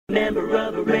Member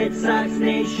of a Red Sox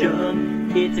nation,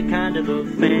 it's a kind of a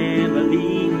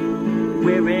family.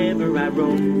 Wherever I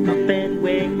roam, up and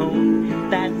way home,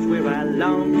 that's where I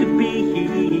long to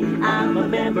be. I'm a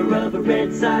member of a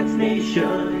Red Sox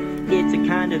nation, it's a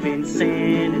kind of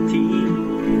insanity.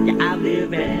 Yeah, I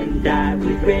live and die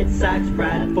with Red Sox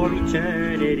pride for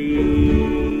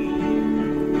eternity.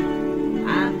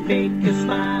 I fake a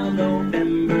smile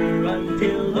November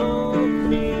until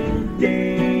opening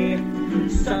day.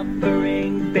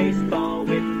 Suffering baseball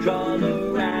withdrawal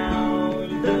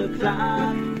around the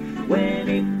clock. When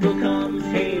April comes,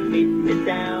 hey, meet me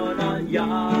down on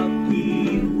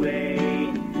Yawkey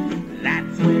Way.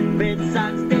 That's when Red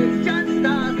Sox Nation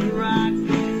starts to rock.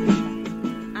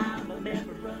 I'm a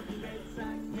member of the Red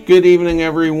Sox. Good evening,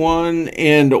 everyone,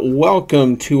 and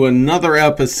welcome to another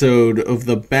episode of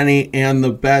the Benny and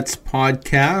the Bets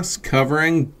podcast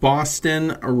covering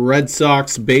Boston Red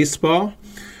Sox baseball.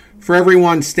 For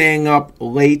everyone staying up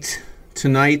late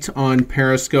tonight on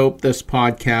Periscope, this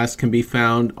podcast can be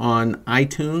found on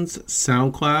iTunes,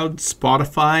 SoundCloud,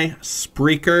 Spotify,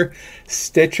 Spreaker,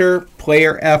 Stitcher,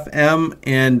 Player FM,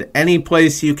 and any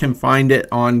place you can find it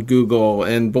on Google.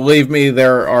 And believe me,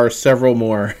 there are several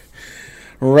more.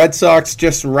 Red Sox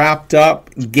just wrapped up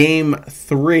Game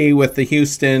 3 with the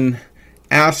Houston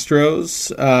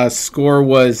Astros. Score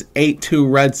was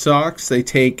 8-2 Red Sox. They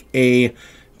take a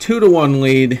 2-1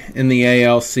 lead in the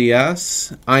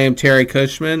ALCS. I am Terry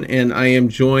Cushman, and I am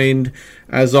joined,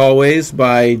 as always,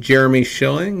 by Jeremy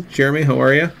Schilling. Jeremy, how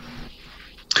are you?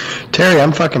 Terry,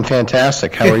 I'm fucking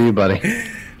fantastic. How are you, buddy?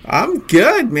 I'm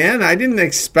good, man. I didn't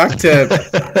expect to.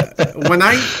 How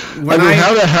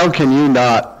the hell can you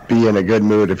not be in a good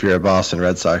mood if you're a Boston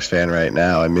Red Sox fan right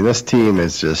now? I mean, this team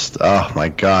is just, oh my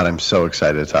God, I'm so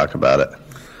excited to talk about it.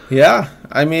 Yeah,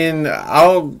 I mean,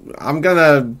 I'm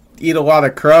gonna eat a lot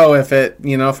of crow if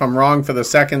I'm wrong for the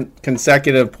second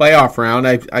consecutive playoff round.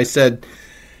 I said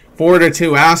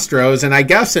 4-2 Astros, and I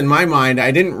guess in my mind I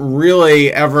didn't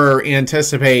really ever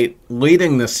anticipate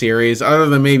leading the series other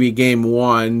than maybe game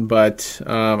 1, but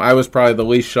I was probably the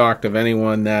least shocked of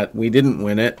anyone that we didn't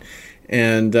win it.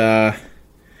 And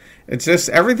it's just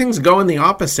everything's going the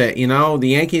opposite. The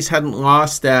Yankees hadn't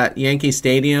lost at Yankee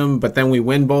Stadium, but then we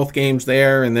win both games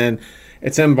there, and then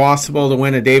it's impossible to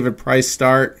win a David Price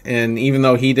start, and even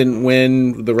though he didn't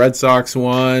win, the Red Sox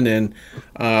won, and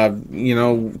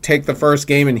take the first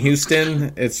game in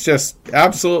Houston. It's just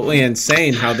absolutely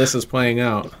insane how this is playing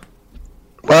out.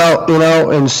 Well,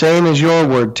 insane is your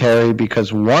word, Terry,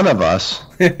 because one of us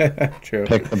True.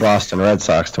 picked the Boston Red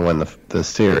Sox to win the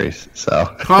series.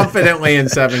 So confidently in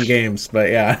 7 games,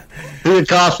 but yeah.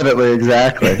 Confidently,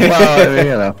 exactly.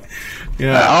 Well,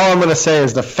 Yeah. All I'm going to say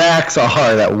is the facts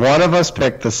are that one of us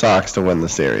picked the Sox to win the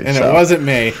series. And it wasn't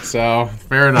me, so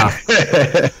fair enough.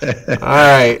 All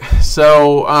right.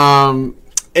 So,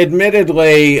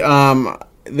 admittedly,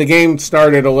 the game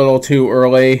started a little too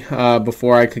early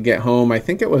before I could get home. I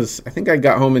think I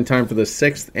got home in time for the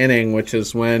 6th inning, which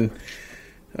is when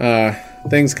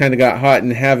things kind of got hot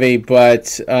and heavy.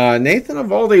 But Nathan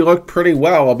EOVALDI looked pretty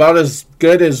well, about as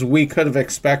good as we could have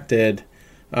expected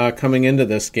coming into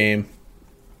this game.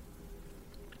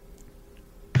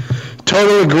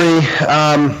 Totally agree.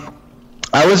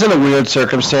 I was in a weird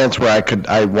circumstance where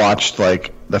I watched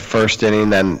like the first inning,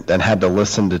 then had to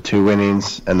listen to 2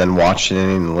 innings, and then watched an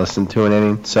inning and listened to an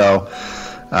inning. So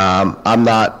I'm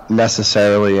not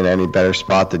necessarily in any better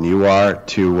spot than you are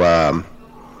to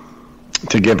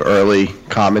give early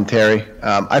commentary.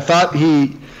 I thought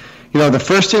the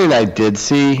first inning I did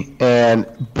see, and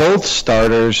both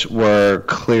starters were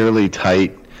clearly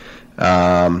tight.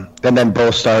 And then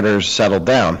both starters settled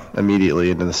down immediately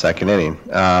into the second inning.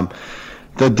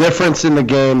 The difference in the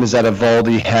game is that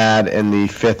EOVALDI had in the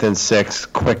 5th and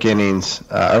 6th quick innings,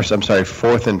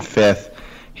 4th and 5th,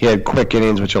 he had quick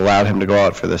innings which allowed him to go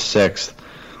out for the 6th,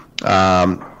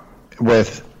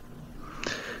 with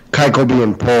Keuchel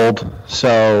being pulled.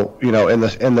 So, in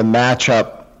the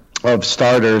matchup of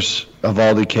starters,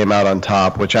 EOVALDI came out on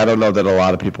top, which I don't know that a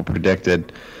lot of people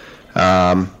predicted.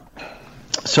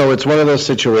 So it's one of those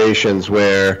situations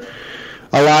where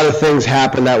a lot of things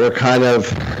happened that were kind of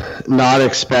not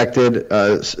expected,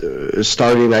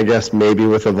 starting, I guess, maybe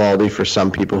with EOVALDI for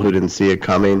some people who didn't see it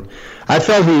coming. I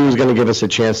felt he was going to give us a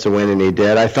chance to win, and he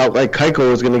did. I felt like Keuchel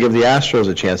was going to give the Astros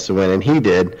a chance to win, and he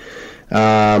did.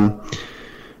 The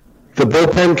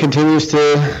bullpen continues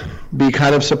to be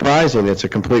kind of surprising. It's a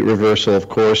complete reversal, of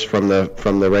course, from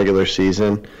the regular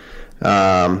season.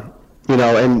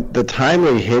 And the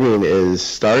timely hitting is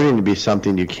starting to be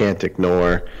something you can't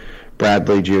ignore.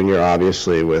 Bradley Jr.,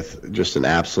 obviously, with just an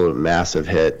absolute massive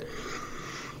hit.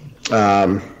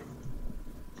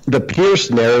 the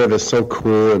Pierce narrative is so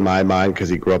cool in my mind because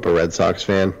he grew up a Red Sox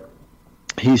fan.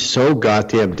 He's so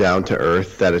goddamn down to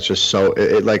earth that it's just so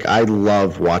like I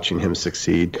love watching him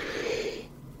succeed.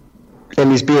 And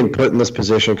he's being put in this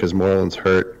position because Moreland's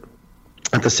hurt.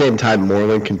 At the same time,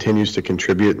 Moreland continues to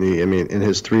contribute. In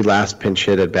his 3 last pinch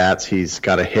hit at bats, he's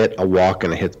got a hit, a walk,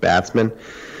 and a hit batsman.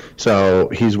 So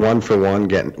he's 1 for 1,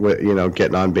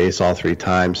 getting on base all 3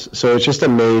 times. So it's just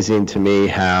amazing to me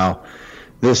how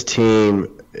this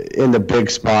team in the big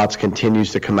spots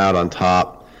continues to come out on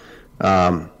top.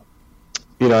 At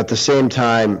the same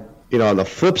time, on the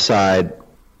flip side,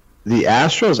 the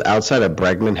Astros outside of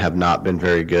Bregman have not been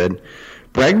very good.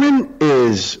 Bregman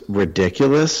is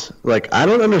ridiculous. Like, I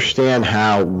don't understand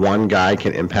how one guy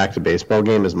can impact a baseball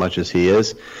game as much as he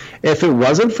is. If it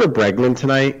wasn't for Bregman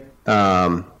tonight,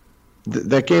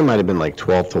 that game might have been like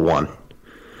 12-1.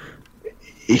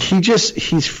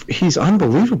 He's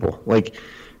unbelievable. Like,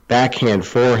 backhand,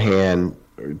 forehand,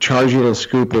 charging and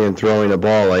scooping and throwing a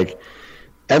ball. Like,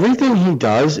 everything he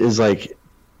does is like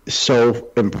so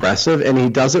impressive, and he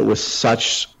does it with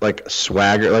such like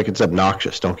swagger. Like, it's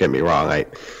obnoxious, don't get me wrong. I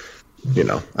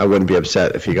wouldn't be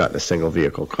upset if he got in a single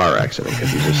vehicle car accident because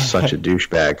he's just such a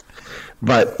douchebag.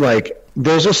 But like,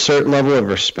 there's a certain level of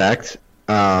respect,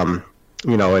 and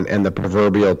the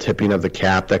proverbial tipping of the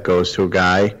cap that goes to a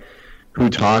guy who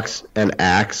talks and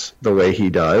acts the way he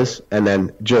does, and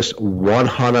then just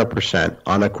 100%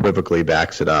 unequivocally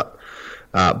backs it up.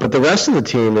 But the rest of the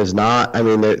team is not.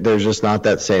 There's just not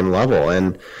that same level.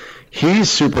 And he's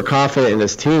super confident in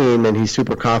his team, and he's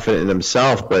super confident in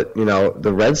himself. But,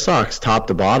 the Red Sox, top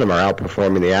to bottom, are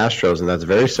outperforming the Astros, and that's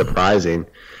very surprising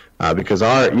because you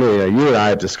and I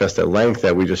have discussed at length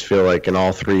that we just feel like in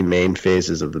all 3 main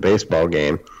phases of the baseball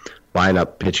game,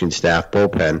 lineup, pitching staff,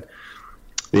 bullpen,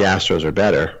 the Astros are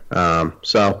better.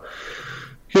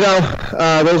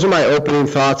 Those are my opening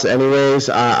thoughts anyways.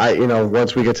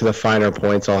 Once we get to the finer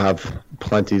points, I'll have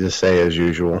plenty to say as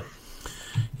usual.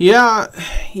 Yeah,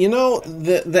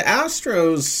 the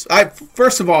Astros,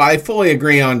 first of all, I fully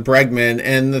agree on Bregman,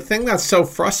 and the thing that's so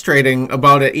frustrating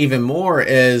about it even more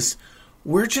is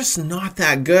we're just not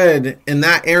that good in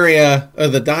that area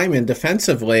of the diamond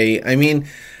defensively.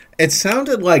 It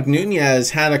sounded like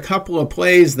Nunez had a couple of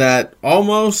plays that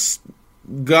almost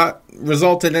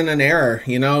resulted in an error.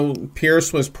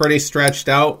 Pierce was pretty stretched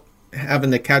out,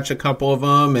 having to catch a couple of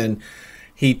them, and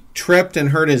he tripped and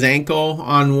hurt his ankle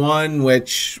on one,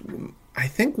 which I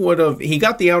think he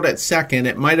got the out at second.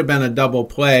 It might have been a double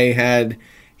play had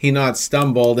he not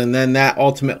stumbled, and then that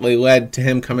ultimately led to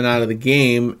him coming out of the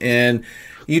game. And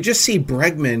you just see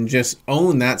Bregman just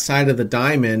own that side of the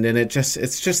diamond, and it's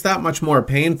just that much more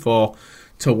painful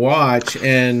to watch.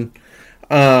 And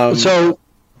so,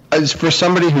 as for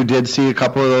somebody who did see a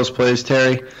couple of those plays,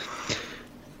 Terry,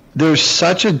 there's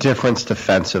such a difference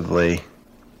defensively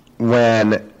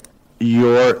when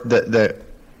you're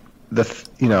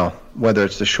whether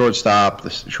it's the shortstop,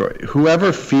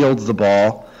 whoever fields the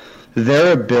ball,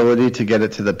 their ability to get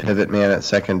it to the pivot man at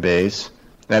second base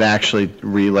and actually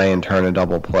relay and turn a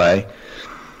double play.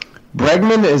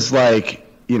 Bregman is like,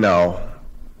 the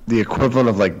equivalent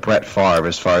of like Brett Favre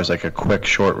as far as like a quick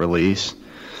short release.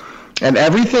 And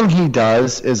everything he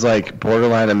does is like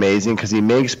borderline amazing because he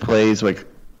makes plays like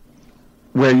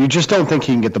where you just don't think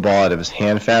he can get the ball out of his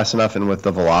hand fast enough and with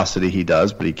the velocity he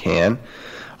does, but he can.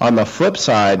 On the flip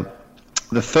side,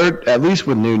 at least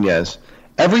with Nunez,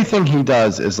 everything he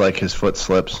does is like his foot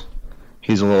slips.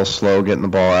 He's a little slow getting the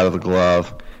ball out of the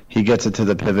glove. He gets it to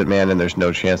the pivot man and there's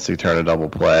no chance to turn a double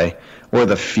play. Or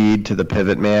the feed to the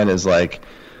pivot man is like,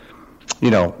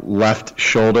 left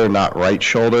shoulder, not right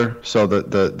shoulder. So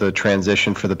the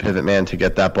transition for the pivot man to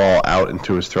get that ball out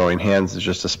into his throwing hands is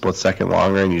just a split second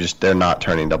longer, and they're not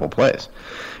turning double plays.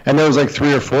 And there was like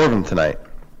 3 or 4 of them tonight.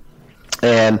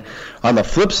 And on the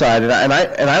flip side, and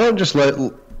I don't just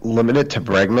limit it to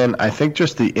Bregman. I think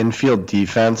just the infield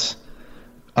defense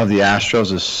of the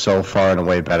Astros is so far and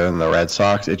away better than the Red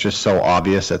Sox. It's just so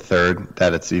obvious at third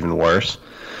that it's even worse.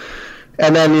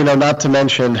 And then, not to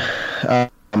mention,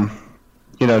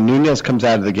 Nunez comes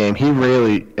out of the game.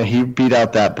 He beat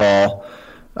out that ball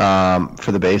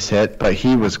for the base hit, but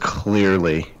he was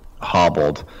clearly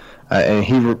hobbled. And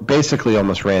he basically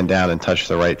almost ran down and touched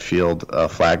the right field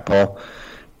flagpole.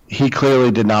 He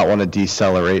clearly did not want to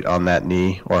decelerate on that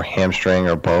knee or hamstring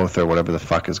or both or whatever the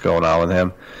fuck is going on with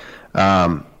him.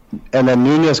 And then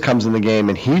Nunez comes in the game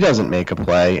and he doesn't make a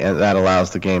play, and that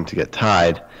allows the game to get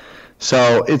tied.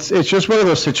 So it's just one of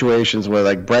those situations where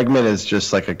like Bregman is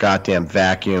just like a goddamn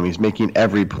vacuum. He's making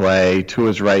every play to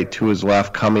his right, to his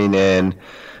left, coming in,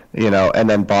 and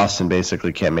then Boston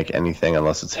basically can't make anything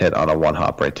unless it's hit on a one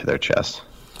hop right to their chest.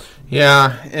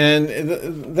 Yeah,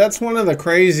 and that's one of the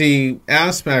crazy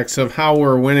aspects of how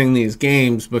we're winning these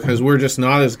games, because we're just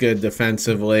not as good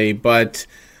defensively, but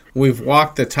we've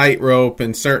walked the tightrope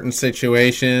in certain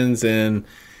situations and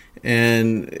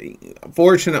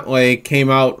fortunately came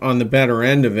out on the better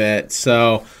end of it.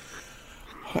 So,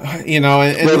 well,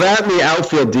 that and the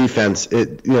outfield defense,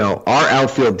 our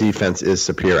outfield defense is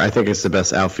superior. I think it's the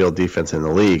best outfield defense in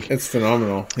the league. It's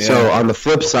phenomenal. Yeah. So on the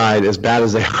flip side, as bad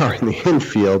as they are in the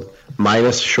infield,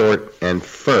 minus short and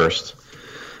first,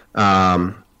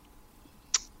 the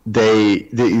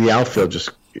outfield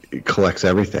just collects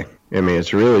everything. I mean,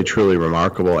 it's really, truly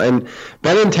remarkable. And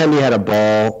Benintendi had a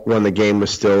ball when the game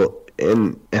was still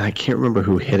in, and I can't remember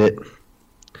who hit it,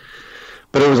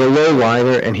 but it was a low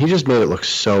liner, and he just made it look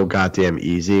so goddamn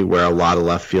easy, where a lot of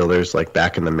left fielders, like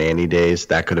back in the Manny days,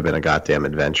 that could have been a goddamn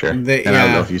adventure. I don't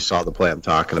know if you saw the play I'm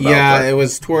talking about. Yeah, but it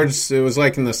was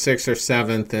like in the 6th or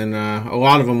 7th, and a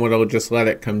lot of them would have just let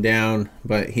it come down,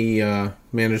 but he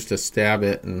managed to stab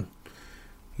it and,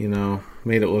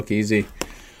 made it look easy.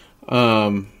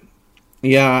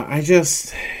 Yeah, I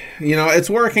just, it's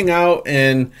working out,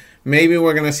 and maybe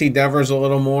we're going to see Devers a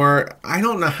little more. I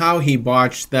don't know how he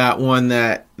botched that one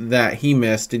that he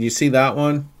missed. Did you see that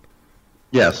one?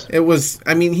 Yes. It was,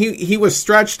 he was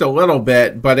stretched a little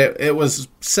bit, but it was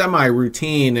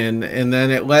semi-routine, and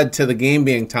then it led to the game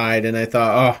being tied, and I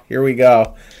thought, oh, here we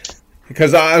go.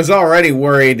 Because I was already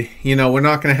worried, we're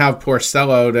not going to have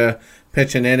Porcello to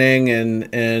pitch an inning,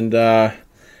 and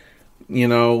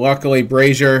luckily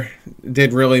Brazier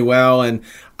did really well. And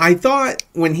I thought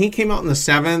when he came out in the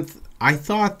 7th, I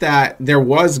thought that there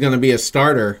was going to be a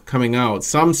starter coming out.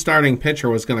 Some starting pitcher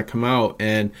was going to come out.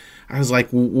 And I was like,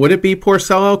 would it be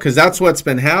Porcello? Because that's what's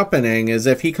been happening, is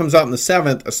if he comes out in the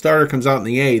 7th, a starter comes out in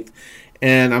the 8th.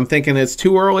 And I'm thinking it's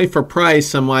too early for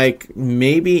Price. I'm like,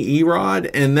 maybe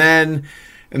Erod. And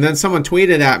then someone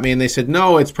tweeted at me and they said,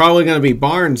 no, it's probably going to be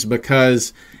Barnes,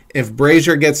 because if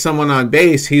Brazier gets someone on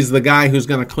base, he's the guy who's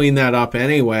going to clean that up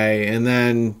anyway. And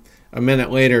then a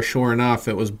minute later, sure enough,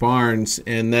 it was Barnes.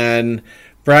 And then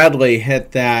Bradley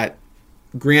hit that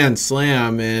grand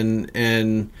slam, and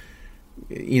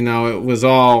it was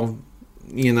all,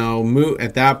 moot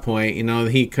at that point.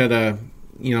 He could have,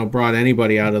 brought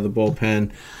anybody out of the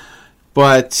bullpen.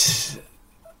 But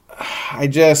I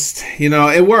just,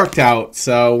 it worked out.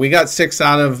 So we got 6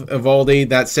 out of EOVALDI.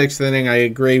 That 6th inning, I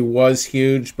agree, was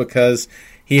huge, because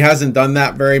he hasn't done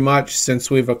that very much since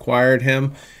we've acquired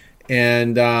him.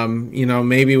 And,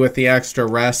 maybe with the extra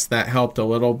rest, that helped a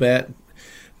little bit.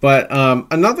 But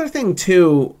another thing,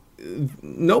 too,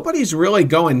 nobody's really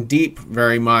going deep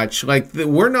very much. Like,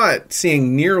 we're not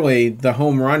seeing nearly the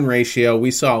home run ratio we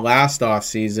saw last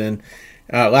postseason,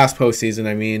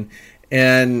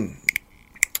 And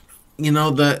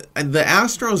the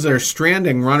Astros are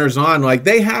stranding runners on. Like,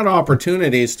 they had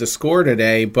opportunities to score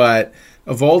today, but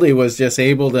EOVALDI was just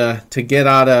able to get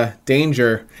out of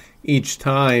danger each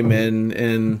time,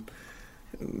 and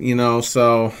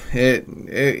so it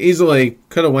easily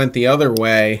could have went the other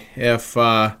way if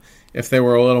they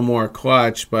were a little more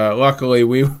clutch. But luckily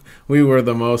we were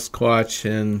the most clutch,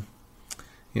 and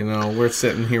we're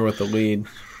sitting here with the lead.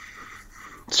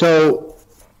 So,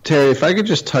 Terry, if I could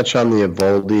just touch on the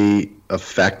EOVALDI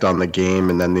effect on the game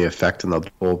and then the effect in the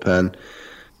bullpen.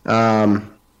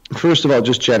 First of all,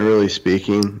 just generally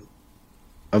speaking,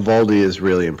 EOVALDI has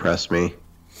really impressed me.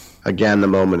 Again, the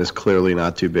moment is clearly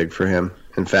not too big for him.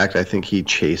 In fact, I think he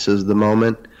chases the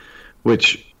moment,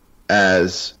 which,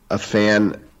 as a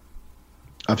fan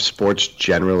of sports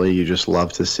generally, you just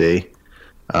love to see.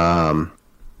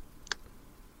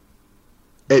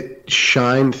 It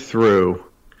shined through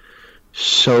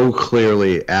so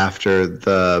clearly after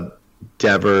the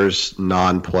Devers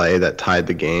non-play that tied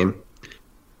the game.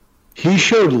 He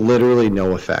showed literally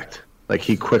no effect. Like,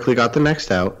 he quickly got the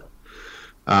next out.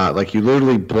 Like, you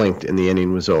literally blinked and the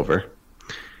inning was over.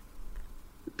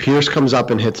 Pierce comes up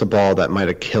and hits a ball that might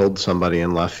have killed somebody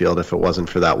in left field if it wasn't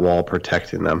for that wall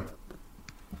protecting them.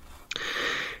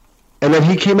 And then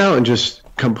he came out and just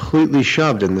completely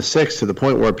shoved in the 6th, to the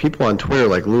point where people on Twitter,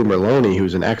 like Lou Merloni,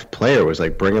 who's an ex-player, was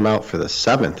like, bring him out for the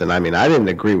 7th. And I didn't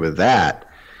agree with that.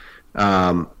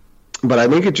 But I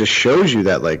think it just shows you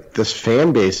that, like, this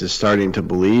fan base is starting to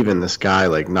believe in this guy,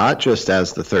 like, not just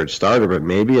as the third starter, but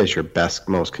maybe as your best,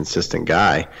 most consistent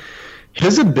guy.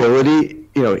 His ability,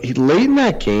 he late in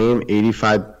that game,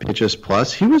 85 pitches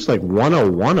plus, he was like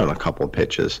 101 on a couple of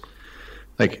pitches.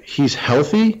 Like, he's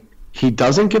healthy. He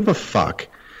doesn't give a fuck.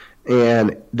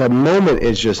 And the moment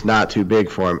is just not too big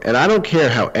for him. And I don't care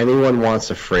how anyone wants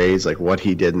to phrase, like, what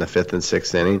he did in the 5th and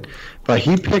 6th inning, but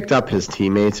he picked up his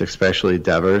teammates, especially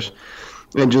Devers,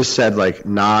 and just said, like,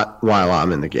 not while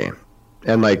I'm in the game.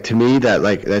 And, like, to me,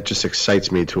 that just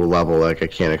excites me to a level, like, I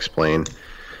can't explain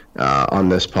on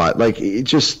this pod. Like,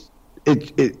 it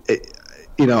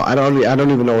you know, I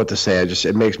don't even know what to say.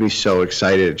 It makes me so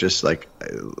excited. It just, like,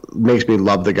 makes me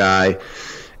love the guy.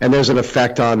 And there's an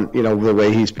effect on, you know, the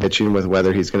way he's pitching with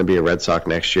whether he's going to be a Red Sox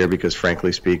next year, because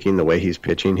frankly speaking, the way he's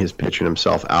pitching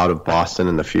himself out of Boston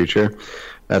in the future.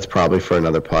 That's probably for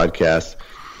another podcast.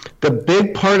 The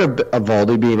big part of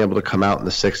EOVALDI being able to come out in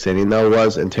the sixth inning, though,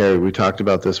 was, and Terry, we talked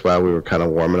about this while we were kind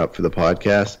of warming up for the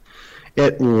podcast,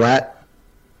 it let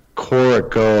Cora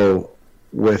go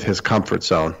with his comfort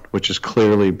zone, which is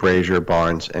clearly Brazier,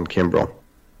 Barnes, and Kimbrel.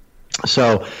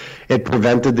 So it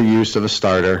prevented the use of a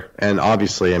starter, and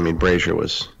obviously, I mean, Brazier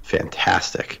was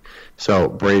fantastic. So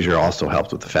Brazier also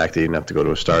helped with the fact that he didn't have to go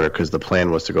to a starter, because the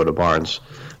plan was to go to Barnes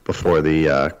before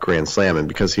the Grand Slam, and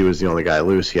because he was the only guy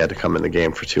loose, he had to come in the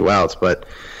game for 2 outs. But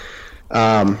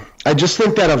I just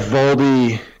think that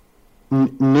EOVALDI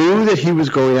knew that he was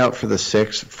going out for the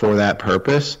sixth for that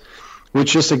purpose,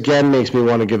 which just, again, makes me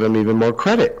want to give him even more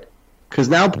credit. Because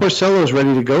now Porcello is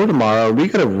ready to go tomorrow, and we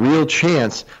got a real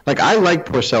chance. Like, I like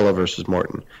Porcello versus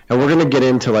Morton, and we're going to get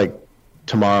into, like,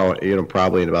 tomorrow, you know,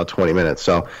 probably in about 20 minutes.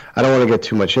 So I don't want to get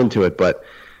too much into it, but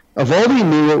EOVALDI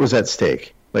knew what was at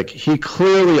stake. Like, he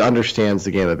clearly understands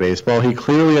the game of baseball. He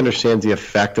clearly understands the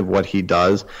effect of what he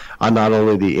does on not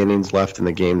only the innings left in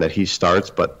the game that he starts,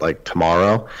 but, like,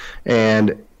 tomorrow.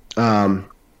 And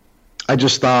I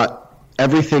just thought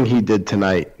everything he did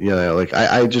tonight, you know, like,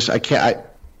 I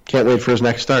can't wait for his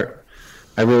next start.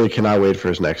 I really cannot wait for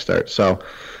his next start. So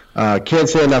can't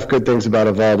say enough good things about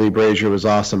EOVALDI. Brazier was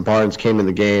awesome. Barnes came in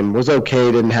the game, was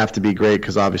okay, didn't have to be great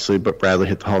because obviously but Bradley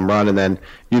hit the home run, and then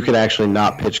you could actually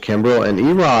not pitch Kimbrel. And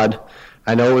Erod,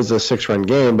 I know it was a 6-run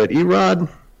game, but Erod,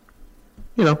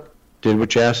 you know, did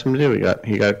what you asked him to do.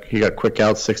 He got quick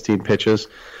outs, 16 pitches,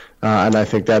 and I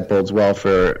think that bodes well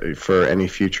for any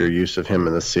future use of him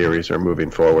in the series or moving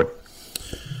forward.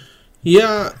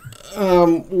 Yeah.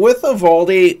 With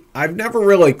EOVALDI, I've never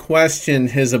really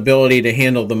questioned his ability to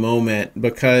handle the moment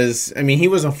because, I mean, he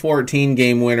was a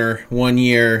 14-game winner one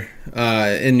year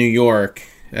in New York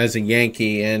as a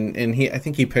Yankee, and I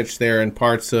think he pitched there in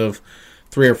parts of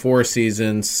 3 or 4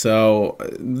 seasons. So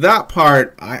that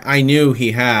part I knew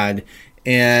he had,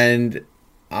 and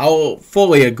I'll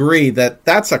fully agree that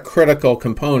that's a critical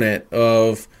component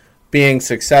of being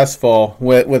successful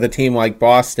with a team like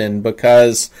Boston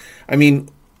because, I mean,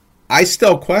 I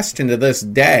still question to this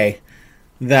day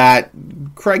that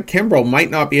Craig Kimbrel might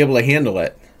not be able to handle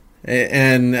it.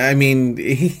 And, I mean,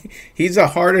 he's a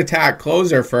heart attack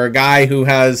closer for a guy who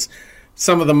has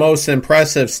some of the most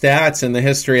impressive stats in the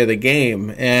history of the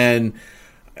game. And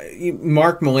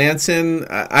Mark Melancon,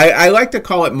 I like to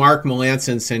call it Mark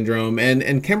Melancon syndrome.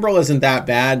 And Kimbrel isn't that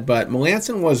bad, but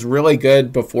Melancon was really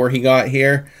good before he got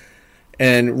here.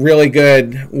 And really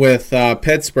good with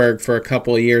Pittsburgh for a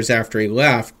couple of years after he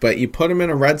left. But you put him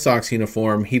in a Red Sox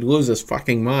uniform, he'd lose his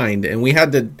fucking mind. And we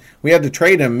had to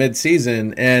trade him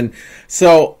mid-season. And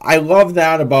so I love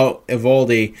that about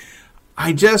EOVALDI.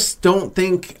 I just don't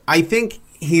think – I think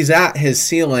he's at his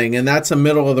ceiling, and that's a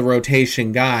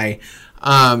middle-of-the-rotation guy.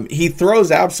 He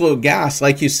throws absolute gas,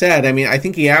 like you said. I mean, I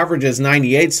think he averages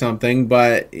 98-something,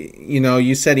 but, you know,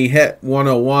 you said he hit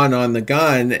 101 on the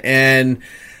gun, and –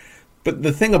 but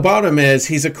the thing about him is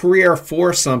he's a career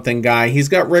 4-something guy. He's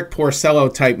got Rick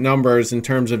Porcello type numbers in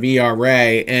terms of ERA,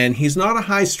 and he's not a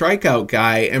high strikeout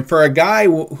guy. And for a guy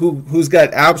who's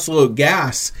got absolute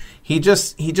gas, he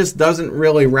just doesn't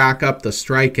really rack up the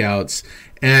strikeouts.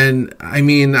 And I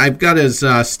mean, I've got his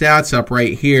stats up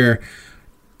right here.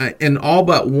 In all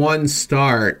but one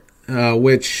start,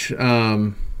 which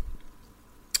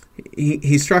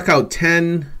he struck out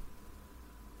 10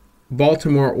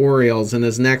 Baltimore Orioles in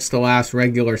his next to last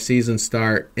regular season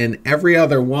start, and every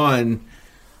other one,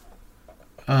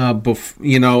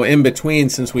 in between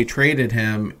since we traded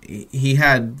him, he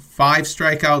had 5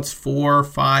 strikeouts, 4,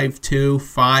 5, 2,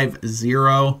 5,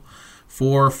 0,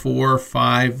 4, 4,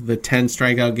 5, the 10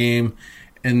 strikeout game,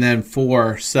 and then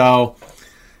 4. So,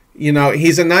 you know,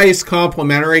 he's a nice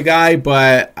complimentary guy,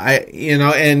 but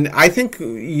and I think,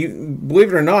 believe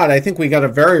it or not, I think we got a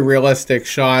very realistic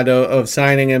shot of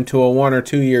signing him to a 1 or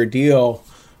 2 year deal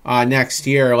next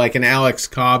year, like an Alex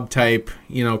Cobb type,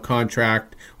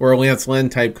 contract, or a Lance Lynn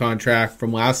type contract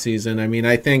from last season. I mean,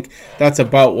 I think that's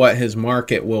about what his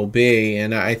market will be,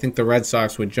 and I think the Red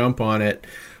Sox would jump on it.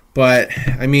 But,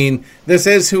 I mean, this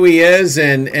is who he is,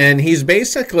 and he's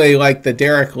basically like the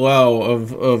Derek Lowe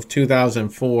of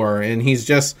 2004, and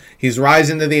he's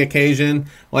rising to the occasion.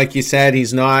 Like you said,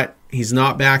 he's not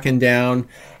backing down,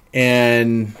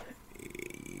 and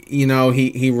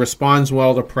he responds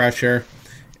well to pressure,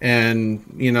 and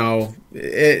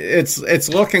it's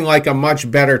looking like a much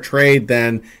better trade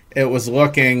than it was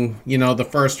looking, the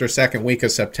first or second week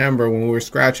of September when we were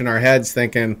scratching our heads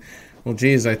thinking, well,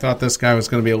 geez, I thought this guy was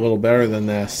going to be a little better than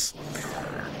this.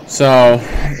 So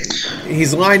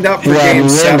he's lined up for Game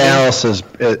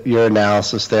 7. Your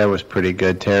analysis there was pretty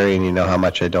good, Terry, and you know how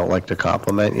much I don't like to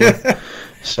compliment you.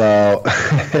 So,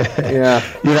 yeah,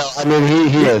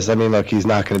 he is. Look, he's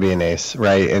not going to be an ace,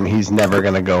 right? And he's never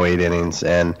going to go 8 innings.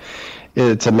 And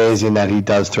it's amazing that he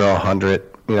does throw 100.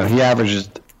 He averages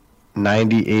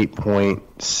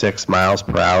 98.6 miles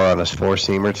per hour on his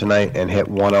four-seamer tonight and hit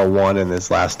 101 in his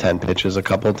last 10 pitches a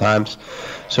couple of times.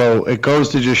 So it goes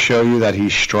to just show you that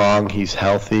he's strong, he's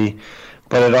healthy,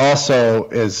 but it also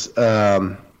is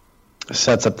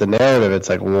sets up the narrative. It's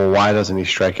like, well, why doesn't he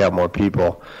strike out more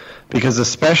people? Because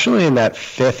especially in that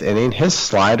 5th inning, his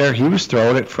slider, he was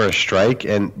throwing it for a strike,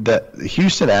 and the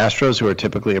Houston Astros, who are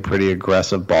typically a pretty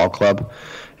aggressive ball club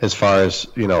as far as,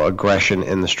 aggression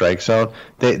in the strike zone,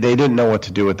 they didn't know what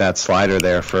to do with that slider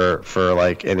there for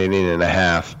like an inning and a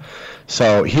half.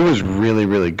 So he was really,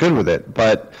 really good with it.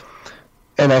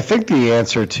 And I think the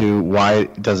answer to why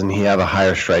doesn't he have a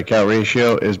higher strikeout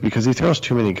ratio is because he throws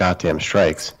too many goddamn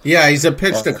strikes. Yeah, he's a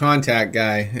pitch-to-contact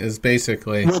guy, is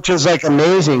basically. Which is,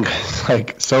 amazing.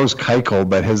 So's Keuchel,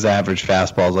 but his average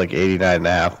fastball is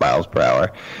 89.5 miles per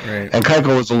hour. Right. And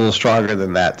Keuchel was a little stronger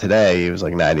than that today. He was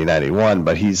 90, 91,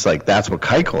 but he's that's what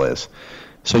Keuchel is.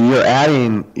 So you're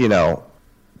adding,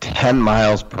 10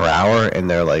 miles per hour, and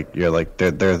they're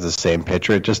the same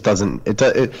pitcher. It just doesn't,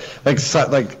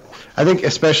 I think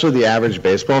especially the average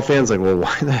baseball fans well,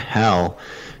 why the hell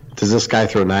does this guy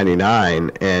throw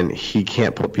 99 and he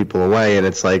can't put people away? And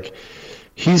it's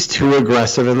he's too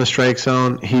aggressive in the strike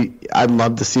zone. I'd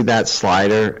love to see that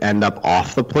slider end up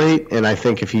off the plate, and I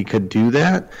think if he could do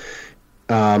that,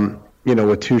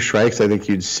 with 2 strikes, I think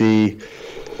you'd see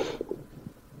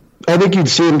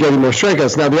him getting more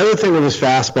strikeouts. Now, the other thing with his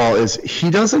fastball is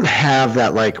he doesn't have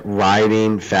that,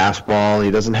 riding fastball. He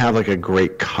doesn't have, a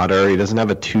great cutter. He doesn't have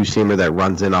a two-seamer that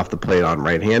runs in off the plate on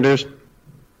right-handers.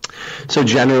 So,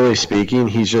 generally speaking,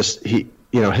 his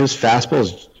fastball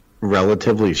is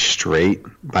relatively straight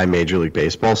by Major League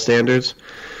Baseball standards.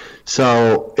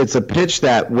 So, it's a pitch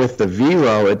that, with the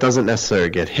velo, it doesn't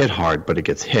necessarily get hit hard, but it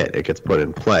gets hit. It gets put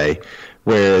in play.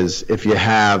 Whereas, if you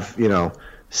have,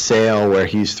 Sale where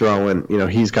he's throwing,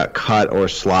 he's got cut or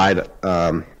slide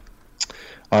on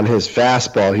his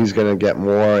fastball, he's going to get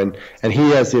more, and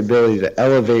he has the ability to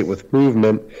elevate with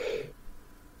movement,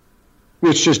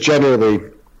 which just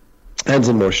generally ends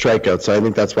in more strikeouts. So I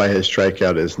think that's why his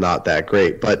strikeout is not that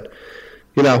great. But,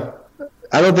 I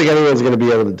don't think anyone's going to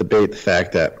be able to debate the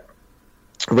fact that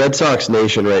Red Sox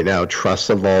Nation right now trusts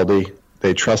EOVALDI.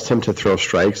 They trust him to throw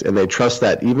strikes, and they trust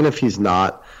that even if he's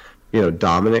not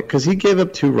dominant, because he gave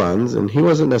up 2 runs and he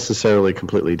wasn't necessarily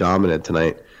completely dominant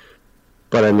tonight.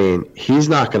 But he's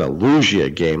not going to lose you a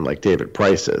game like David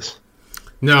Price is.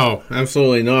 No,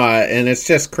 absolutely not. And it's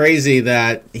just crazy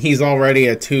that he's already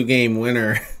a 2-game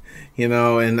winner,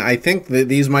 and I think that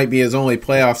these might be his only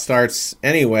playoff starts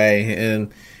anyway.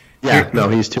 And yeah,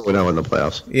 he's 2-0 in the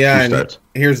playoffs. Yeah, and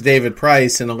here's David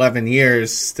Price in 11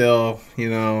 years still,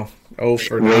 0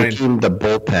 for 9. Raking the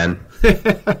bullpen.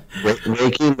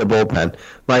 Raking the bullpen.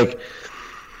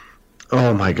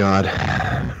 Oh my God.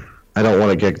 I don't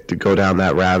want to go down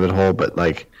that rabbit hole, but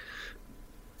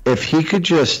if he could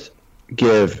just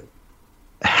give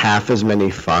half as many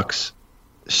fucks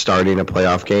starting a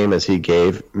playoff game as he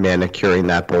gave manicuring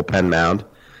that bullpen mound,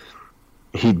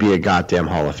 he'd be a goddamn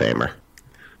Hall of Famer.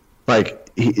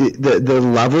 The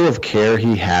level of care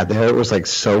he had there was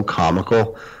so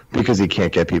comical. Because he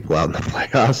can't get people out in the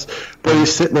playoffs. But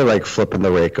he's sitting there flipping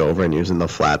the rake over and using the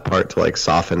flat part to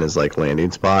soften his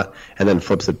landing spot, and then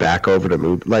flips it back over to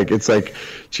move. It's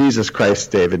Jesus Christ,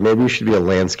 David, maybe you should be a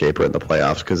landscaper in the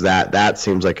playoffs, because that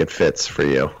seems like it fits for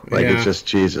you. It's just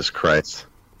Jesus Christ.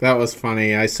 That was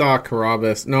funny. I saw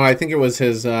Carabas. No, I think it was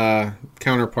his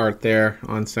counterpart there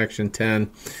on Section 10.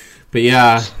 But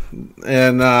yeah,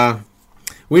 and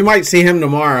we might see him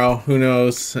tomorrow. Who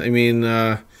knows?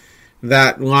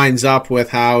 That lines up with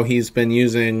how he's been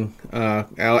using,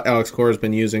 Alex Cora's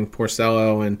been using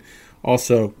Porcello and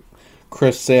also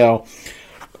Chris Sale.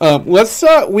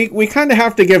 We kind of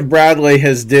have to give Bradley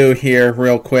his due here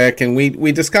real quick, and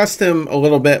we discussed him a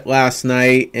little bit last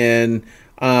night, and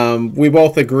we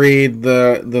both agreed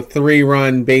the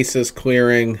 3-run bases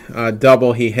clearing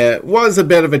double he hit was a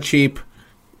bit of a cheap,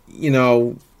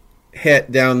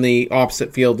 hit down the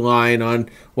opposite field line on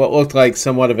what looked like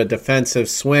somewhat of a defensive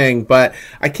swing. But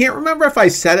I can't remember if I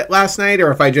said it last night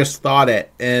or if I just thought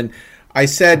it. And I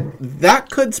said that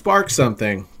could spark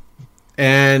something.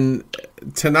 And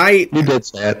tonight... You did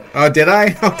say it. Oh, did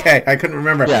I? Okay, I couldn't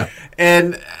remember. Yeah.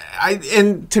 And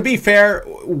to be fair,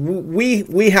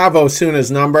 we have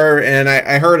Osuna's number, and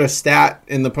I heard a stat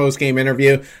in the post-game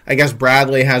interview. I guess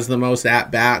Bradley has the most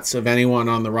at-bats of anyone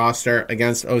on the roster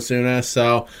against Osuna,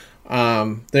 so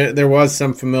there was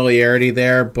some familiarity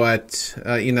there, but,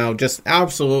 just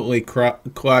absolutely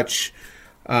clutch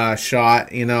shot,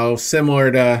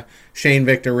 similar to Shane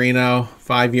Victorino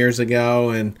 5 years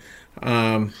ago, and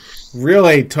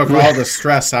really took all the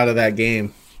stress out of that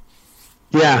game.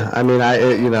 Yeah, I mean,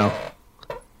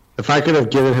 if I could have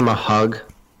given him a hug,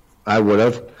 I would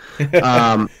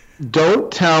have. Don't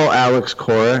tell Alex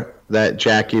Cora that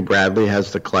Jackie Bradley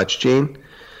has the clutch gene,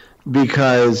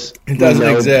 because it doesn't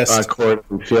exist. Cora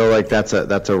doesn't feel like that's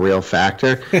a real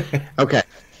factor. Okay,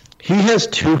 he has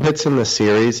 2 hits in the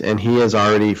series, and he is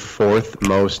already 4th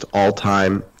most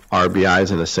all-time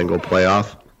RBIs in a single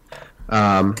playoff.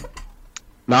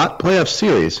 Not playoff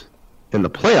series, in the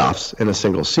playoffs in a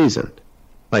single season.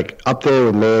 Like, up there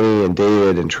with Manny and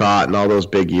David and Trott and all those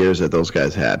big years that those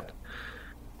guys had.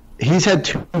 He's had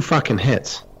 2 fucking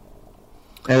hits.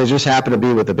 And it just happened to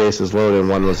be with the bases loaded, and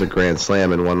one was a grand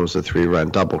slam and one was a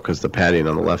 3-run double because the padding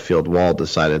on the left field wall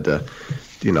decided to,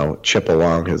 chip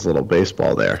along his little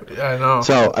baseball there. Yeah, I know.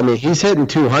 So, I mean, he's hitting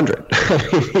 200. I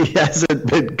mean, he hasn't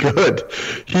been good.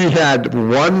 He had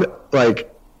one,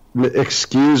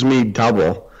 excuse me,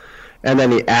 double. And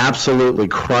then he absolutely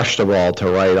crushed a ball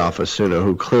to right off Osuna,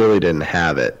 who clearly didn't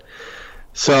have it.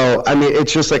 So, I mean,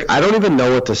 it's just like, I don't even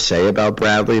know what to say about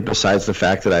Bradley besides the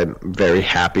fact that I'm very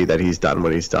happy that he's done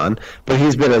what he's done. But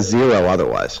he's been a 0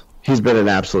 otherwise. He's been an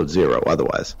absolute 0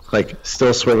 otherwise.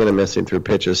 Still swinging and missing through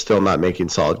pitches, still not making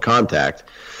solid contact,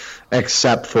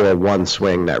 except for one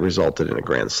swing that resulted in a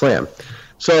grand slam.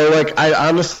 So, I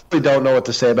honestly don't know what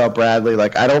to say about Bradley.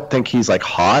 I don't think he's,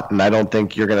 hot, and I don't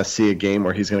think you're going to see a game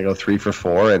where he's going to go 3 for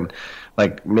 4 and,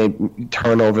 maybe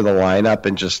turn over the lineup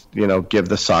and just, give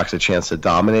the Sox a chance to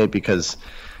dominate because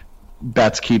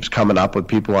Betts keeps coming up with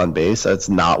people on base. That's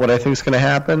not what I think is going to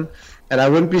happen. And I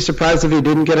wouldn't be surprised if he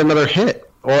didn't get another hit.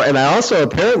 And I also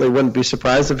apparently wouldn't be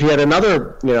surprised if he had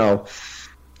another,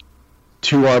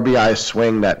 2 RBI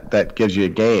swing that gives you a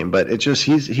game, but it just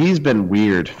he's been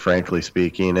weird, frankly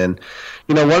speaking. And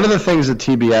one of the things that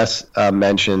TBS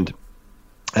mentioned,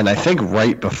 and I think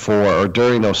right before or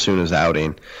during Osuna's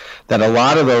outing, that a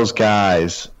lot of those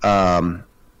guys haven't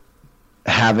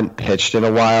pitched in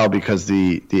a while because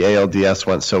the ALDS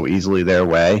went so easily their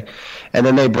way, and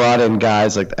then they brought in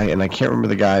guys and I can't remember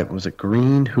the guy, was it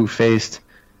Green who faced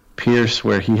Pierce,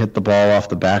 where he hit the ball off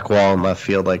the back wall in left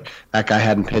field. That guy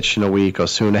hadn't pitched in a week.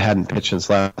 Osuna hadn't pitched since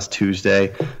last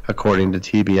Tuesday, according to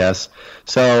TBS.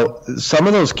 So some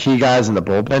of those key guys in the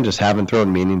bullpen just haven't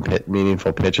thrown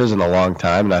meaningful pitches in a long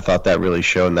time, and I thought that really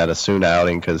showed in that Osuna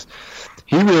outing because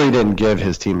he really didn't give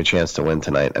his team a chance to win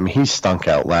tonight. I mean, he stunk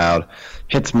out loud.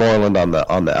 Hits Moreland on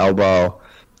the elbow.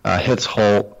 Hits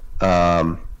Holt.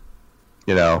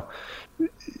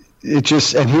 It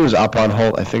just, and he was up on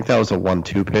Holt. I think that was a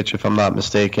 1-2 pitch, if I'm not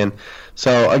mistaken.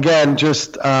 So again,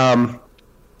 just all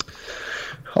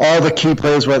the key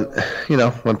plays went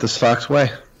the Sox way.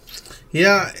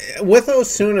 Yeah, with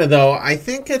Osuna though, I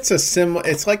think it's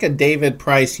it's like a David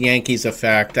Price Yankees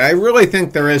effect. I really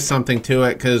think there is something to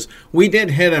it because we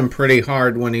did hit him pretty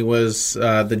hard when he was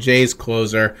the Jays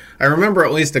closer. I remember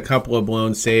at least a couple of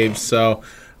blown saves, so.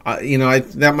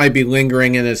 That might be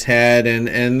lingering in his head,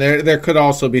 and there could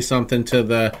also be something to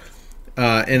the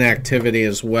inactivity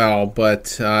as well.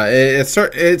 But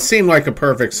it seemed like a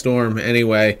perfect storm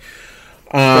anyway.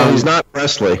 Well, he's not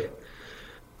Presley.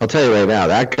 I'll tell you right now,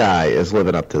 that guy is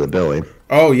living up to the billing.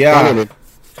 Oh, yeah.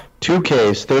 2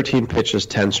 Ks, 13 pitches,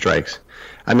 10 strikes.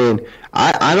 I mean,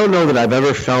 I don't know that I've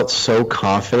ever felt so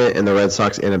confident in the Red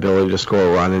Sox inability to score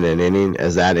a run in an inning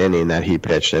as that inning that he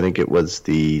pitched. I think it was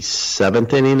the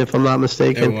 7th inning, if I'm not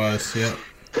mistaken. It was, yeah.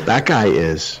 That guy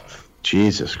is,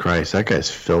 Jesus Christ, that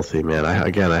guy's filthy, man.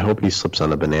 I hope he slips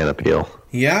on a banana peel.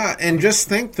 Yeah, and just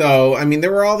think, though, I mean,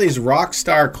 there were all these rock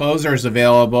star closers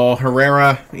available.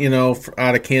 Herrera,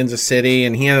 out of Kansas City,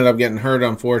 and he ended up getting hurt,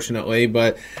 unfortunately.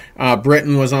 But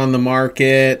Britton was on the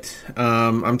market.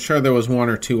 I'm sure there was 1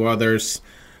 or 2 others.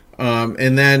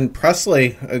 And then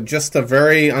Presley, just a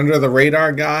very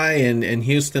under-the-radar guy, and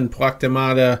Houston plucked him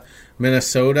out of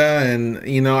Minnesota.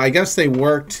 And, I guess they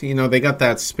worked, they got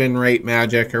that spin rate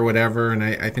magic or whatever, and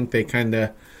I think they kind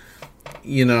of,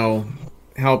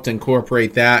 helped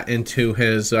incorporate that into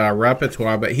his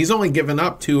repertoire. But he's only given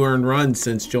up 2 earned runs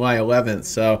since July 11th.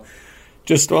 So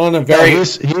just on a very...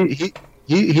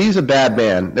 He's a bad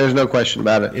man. There's no question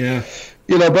about it.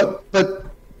 Yeah. But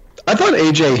I thought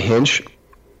A.J. Hinch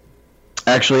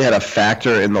actually had a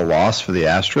factor in the loss for the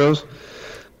Astros.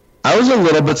 I was a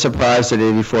little bit surprised at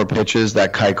 84 pitches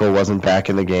that Keuchel wasn't back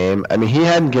in the game. I mean, he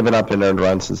hadn't given up an earned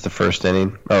run since the first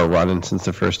inning, or running since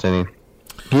the first inning.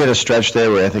 He had a stretch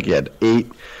there where I think he had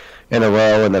 8 in a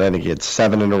row, and then I think he had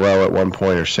 7 in a row at one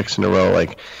point, or 6 in a row.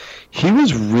 Like, he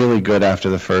was really good after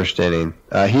the first inning.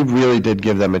 He really did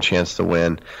give them a chance to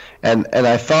win. And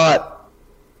I thought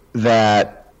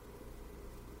that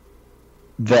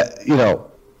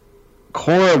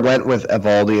Cora went with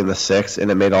EOVALDI in the 6th, and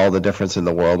it made all the difference in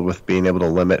the world with being able to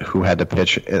limit who had to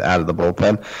pitch out of the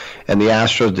bullpen. And the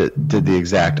Astros did the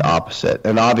exact opposite.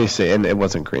 And obviously, and it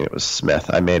wasn't Green, it was Smith.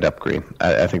 I made up Green.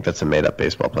 I think that's a made-up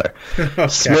baseball player. Okay.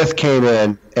 Smith came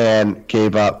in and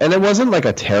gave up. And it wasn't like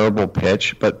a terrible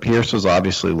pitch, but Pierce was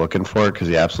obviously looking for it because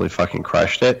he absolutely fucking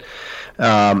crushed it.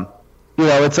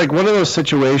 It's like one of those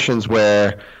situations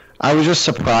where I was just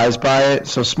surprised by it.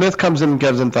 So Smith comes in and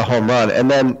gives him the home run,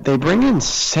 and then they bring in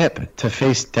Sip to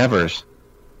face Devers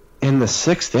in the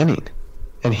 6th inning,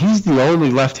 and he's the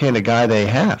only left-handed guy they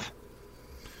have.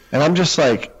 And I'm just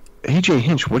like, A.J.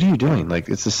 Hinch, what are you doing? Like,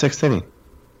 it's the 6th inning.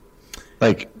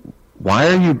 Like, why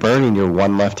are you burning your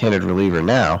one left-handed reliever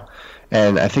now?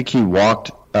 And I think he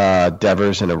walked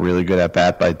Devers in a really good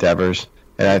at-bat by Devers.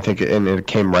 And I think it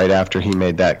came right after he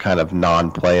made that kind of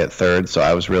non-play at third, so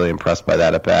I was really impressed by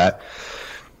that at bat.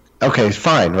 Okay,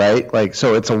 fine, right? Like,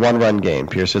 so it's a one-run game.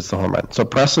 Pierce hits the home run. So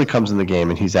Presley comes in the game,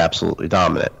 and he's absolutely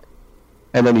dominant.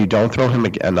 And then you don't throw him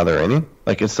another inning?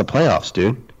 Like, it's the playoffs,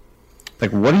 dude.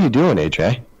 Like, what are you doing,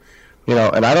 AJ?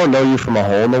 And I don't know you from a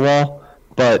hole in the wall,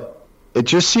 but it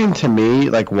just seemed to me,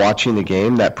 like, watching the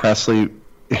game, that Presley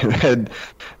had,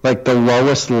 like, the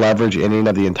lowest leverage inning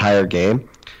of the entire game.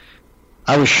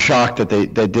 I was shocked that they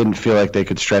didn't feel like they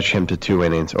could stretch him to 2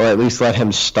 innings, or at least let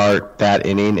him start that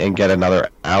inning and get another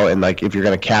out. And, like, if you're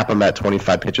going to cap him at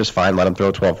 25 pitches, fine, let him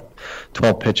throw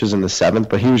 12 pitches in the 7th.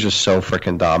 But he was just so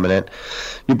freaking dominant.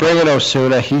 You bring in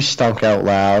Osuna, he stunk out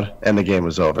loud, and the game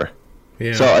was over.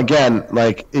 Yeah. So, again,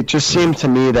 like, it just seemed to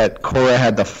me that Cora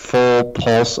had the full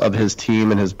pulse of his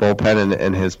team and his bullpen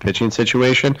and his pitching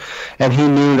situation, and he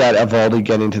knew that EOVALDI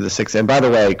getting to the 6th. And, by the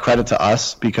way, credit to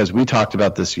us, because we talked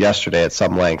about this yesterday at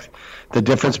some length. The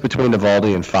difference between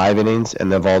EOVALDI in 5 innings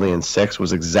and EOVALDI in 6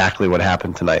 was exactly what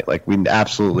happened tonight. Like, we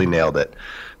absolutely nailed it.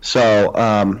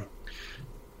 So,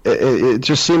 it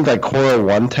just seemed like Cora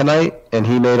won tonight, and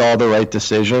he made all the right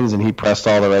decisions, and he pressed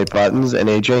all the right buttons, and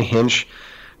A.J. Hinch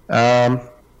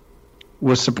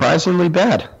was surprisingly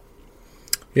bad.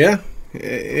 Yeah,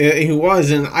 he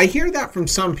was. And I hear that from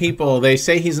some people. They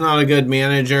say he's not a good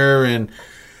manager. And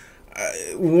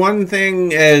one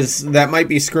thing is that might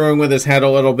be screwing with his head a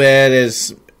little bit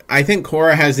is I think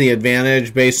Cora has the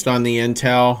advantage based on the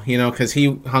intel, because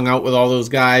he hung out with all those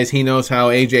guys. He knows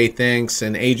how AJ thinks,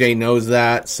 and AJ knows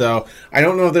that. So I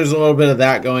don't know if there's a little bit of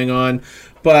that going on.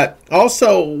 But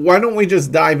also, why don't we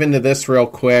just dive into this real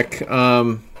quick?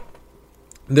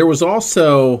 There was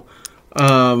also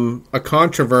a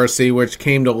controversy which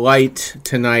came to light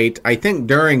tonight, I think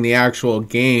during the actual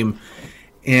game.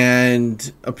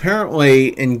 And apparently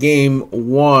in Game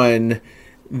 1,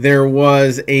 there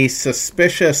was a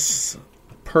suspicious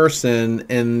person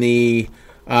in the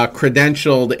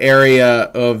credentialed area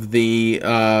of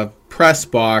the press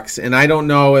box. And I don't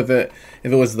know if it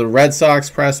was the Red Sox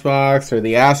press box or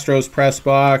the Astros press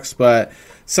box, but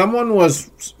someone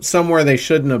was somewhere they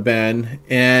shouldn't have been,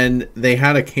 and they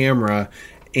had a camera,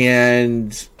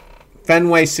 and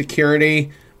Fenway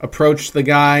security approached the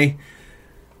guy,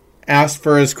 asked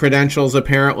for his credentials.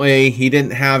 Apparently he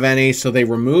didn't have any, so they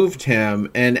removed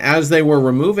him. And as they were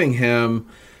removing him,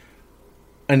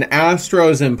 an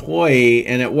Astros employee,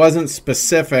 and it wasn't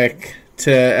specific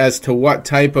as to what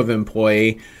type of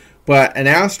employee, but an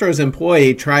Astros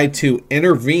employee tried to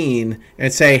intervene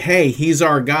and say, hey, he's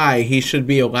our guy, he should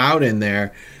be allowed in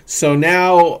there. So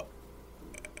now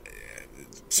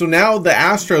the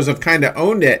Astros have kind of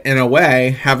owned it in a way,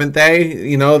 haven't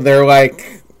they? They're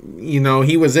like,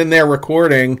 he was in there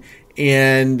recording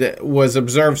and was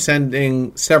observed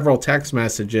sending several text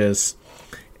messages.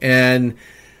 And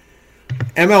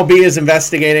MLB is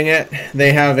investigating it.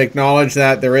 They have acknowledged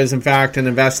that there is, in fact, an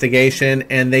investigation,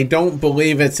 and they don't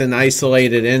believe it's an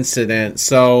isolated incident.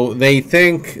 So they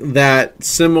think that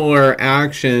similar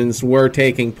actions were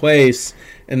taking place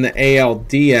in the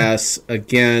ALDS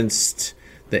against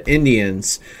the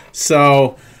Indians.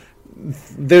 So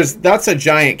that's a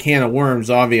giant can of worms,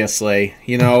 obviously.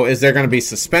 Is there going to be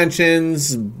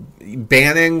suspensions,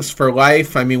 bannings for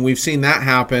life? I mean, we've seen that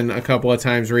happen a couple of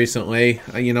times recently,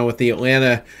 with the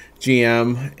Atlanta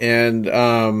GM. And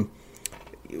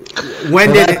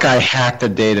that guy hacked the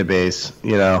database,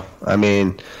 I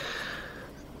mean,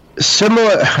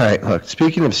 similar. All right, look,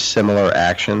 speaking of similar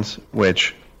actions,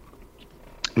 which,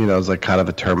 is like kind of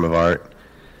a term of art,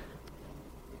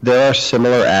 there are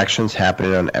similar actions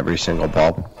happening on every single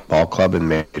ball club in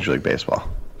Major League Baseball.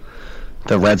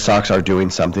 The Red Sox are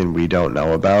doing something we don't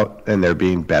know about, and they're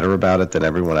being better about it than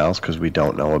everyone else because we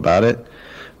don't know about it.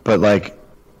 But, like,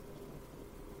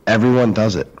 everyone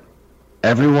does it.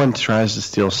 Everyone tries to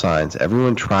steal signs.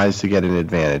 Everyone tries to get an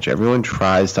advantage. Everyone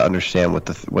tries to understand what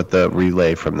the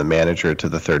relay from the manager to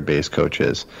the third base coach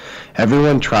is.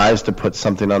 Everyone tries to put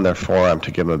something on their forearm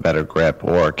to give them a better grip,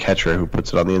 or a catcher who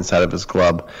puts it on the inside of his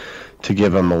glove to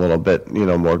give him a little bit,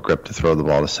 more grip to throw the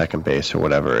ball to second base or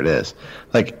whatever it is.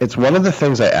 Like, it's one of the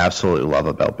things I absolutely love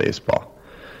about baseball.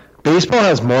 Baseball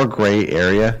has more gray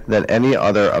area than any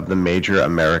other of the major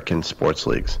American sports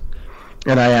leagues,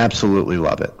 and I absolutely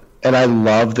love it. And I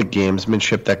love the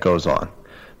gamesmanship that goes on.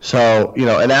 So,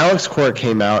 and Alex Court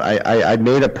came out. I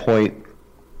made a point,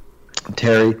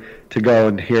 Terry, to go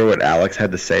and hear what Alex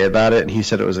had to say about it, and he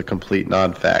said it was a complete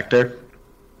non-factor,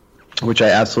 which I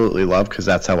absolutely love because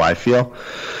that's how I feel.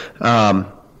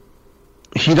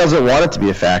 He doesn't want it to be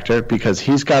a factor because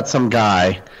he's got some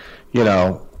guy,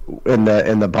 in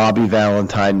the Bobby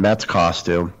Valentine Mets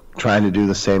costume trying to do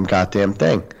the same goddamn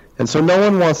thing. And so no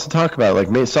one wants to talk about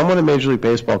it. Like, someone in Major League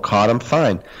Baseball caught him,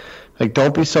 fine. Like,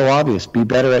 don't be so obvious. Be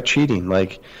better at cheating.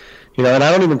 Like, and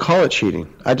I don't even call it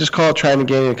cheating. I just call it trying to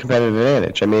gain a competitive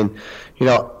advantage. I mean, in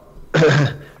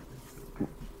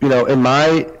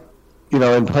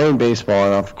playing baseball,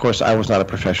 and of course I was not a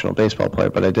professional baseball player,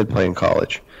 but I did play in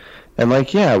college. And we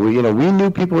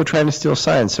knew people were trying to steal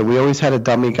signs, so we always had a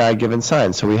dummy guy giving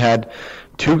signs. So we had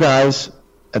two guys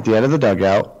at the end of the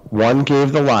dugout. One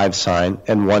gave the live sign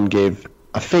and one gave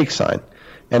a fake sign.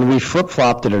 And we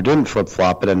flip-flopped it or didn't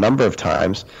flip-flop it a number of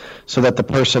times so that the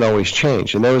person always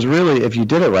changed. And there was really, if you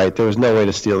did it right, there was no way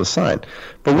to steal the sign.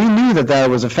 But we knew that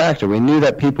was a factor. We knew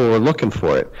that people were looking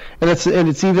for it. And it's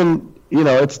even,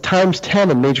 it's times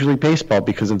 10 in Major League Baseball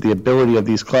because of the ability of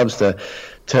these clubs to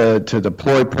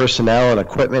deploy personnel and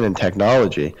equipment and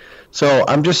technology. So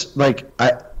I'm just I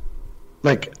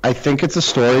think it's a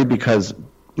story because,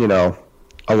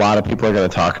 a lot of people are going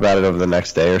to talk about it over the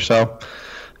next day or so.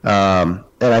 And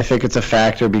I think it's a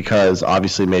factor because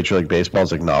obviously Major League Baseball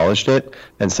has acknowledged it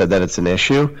and said that it's an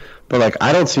issue. But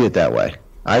I don't see it that way.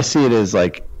 I see it as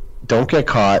don't get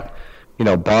caught.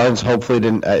 Barnes hopefully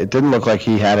it didn't look like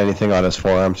he had anything on his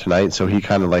forearm tonight. So he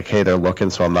kind of hey, they're looking,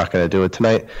 so I'm not going to do it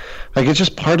tonight. It's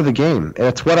just part of the game. And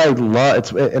it's what I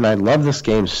love. And I love this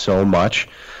game so much.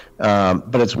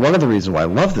 But it's one of the reasons why I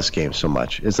love this game so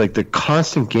much. It's the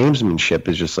constant gamesmanship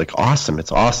is just awesome.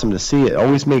 It's awesome to see. It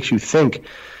always makes you think.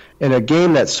 In a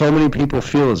game that so many people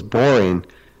feel is boring,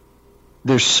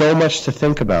 there's so much to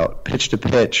think about, pitch to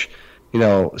pitch,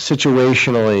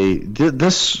 situationally.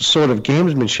 This sort of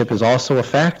gamesmanship is also a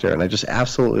factor, and I just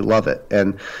absolutely love it.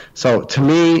 And so to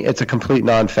me, it's a complete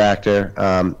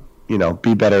non-factor.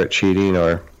 Be better at cheating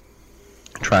or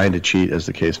trying to cheat, as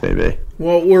the case may be.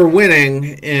 Well, we're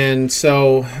winning, and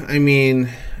so, I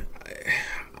mean,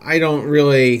 I don't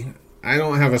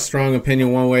have a strong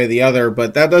opinion one way or the other,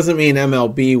 but that doesn't mean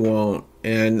MLB won't,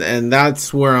 and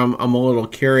that's where I'm a little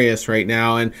curious right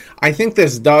now, and I think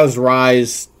this does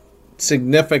rise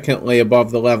significantly above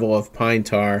the level of pine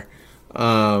tar.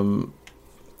 So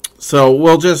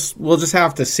we'll just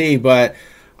have to see, but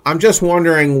I'm just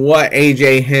wondering what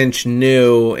A.J. Hinch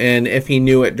knew and if he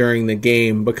knew it during the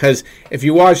game, because if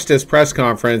you watched his press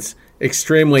conference,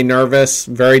 extremely nervous,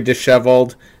 very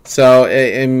disheveled, so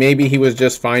and maybe he was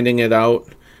just finding it out.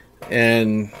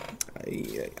 And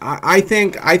I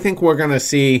think we're going to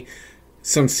see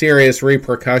some serious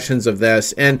repercussions of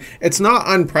this, and it's not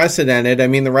unprecedented. I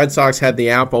mean, the Red Sox had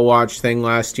the Apple Watch thing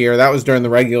last year. That was during the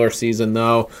regular season,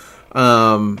 though.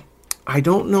 I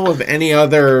don't know of any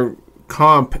other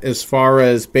comp as far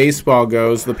as baseball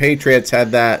goes. The Patriots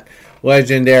had that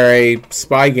legendary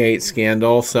Spygate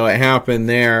scandal, so it happened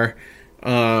there.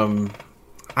 I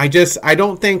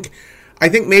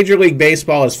think Major League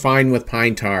Baseball is fine with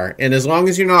pine tar, and as long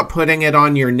as you're not putting it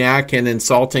on your neck and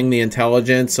insulting the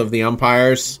intelligence of the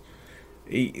umpires,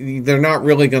 they're not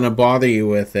really going to bother you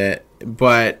with it.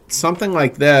 But something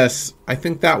like this, I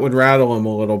think that would rattle them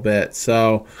a little bit.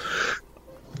 So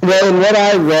Well, in what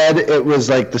I read, it was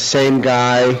like the same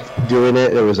guy doing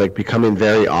it. It was like becoming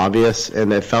very obvious,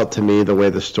 and it felt to me the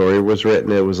way the story was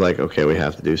written, it was like, okay, we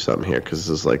have to do something here because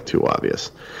this is like too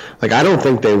obvious. Like I don't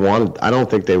think they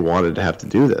wanted to have to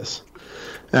do this.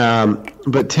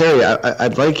 But Terry,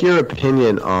 I'd like your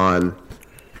opinion on,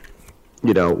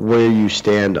 where you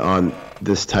stand on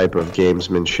this type of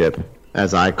gamesmanship,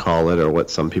 as I call it, or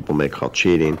what some people may call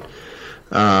cheating.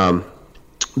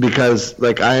 Because,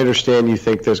 I understand you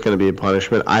think there's going to be a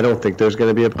punishment. I don't think there's going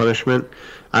to be a punishment.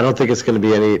 I don't think it's going to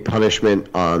be any punishment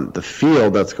on the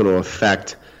field that's going to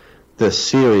affect this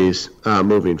series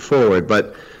moving forward.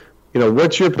 But,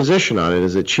 what's your position on it?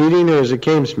 Is it cheating or is it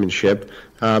gamesmanship?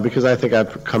 Because I think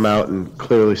I've come out and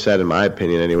clearly said, in my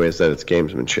opinion anyways, that it's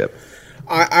gamesmanship.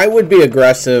 I would be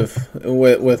aggressive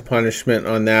with punishment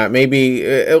on that, maybe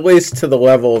at least to the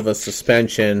level of a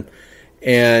suspension.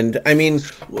 And, I mean,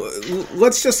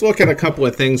 let's just look at a couple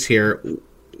of things here.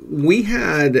 We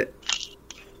had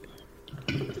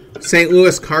St.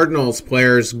 Louis Cardinals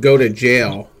players go to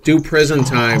jail, do prison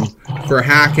time for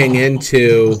hacking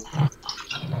into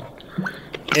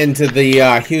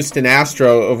the Houston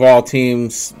Astros, of all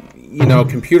teams,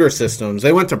 computer systems.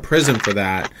 They went to prison for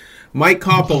that. Mike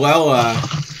Coppolella,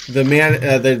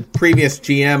 the previous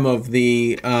GM of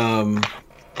the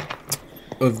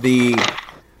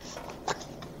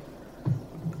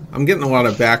I'm getting a lot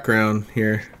of background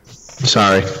here.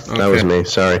 Sorry, that was me.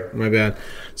 Sorry. My bad.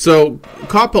 So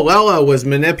Coppolella was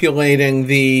manipulating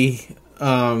the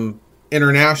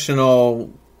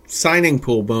international signing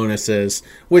pool bonuses,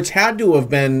 which had to have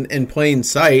been in plain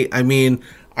sight. I mean,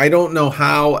 I don't know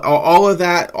how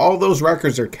all those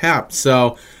records are kept.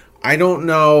 So I don't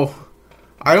know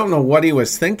what he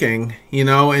was thinking,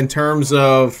 in terms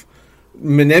of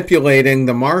manipulating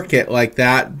the market like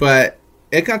that, but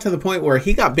it got to the point where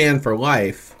he got banned for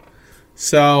life.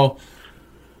 So,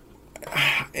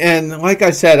 and like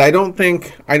I said, I don't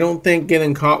think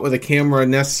getting caught with a camera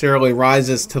necessarily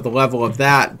rises to the level of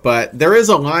that, but there is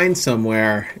a line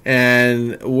somewhere,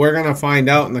 and we're going to find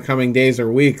out in the coming days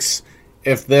or weeks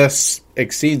if this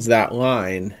exceeds that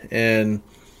line. And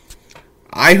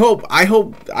I hope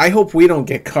we don't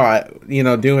get caught,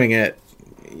 doing it,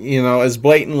 as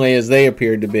blatantly as they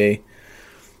appeared to be.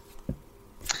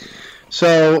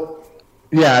 So,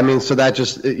 yeah, I mean, so that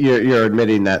just you're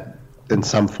admitting that in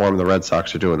some form the Red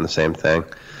Sox are doing the same thing.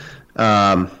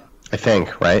 I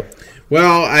think, right?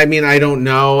 Well, I mean, I don't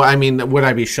know. I mean, would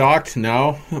I be shocked?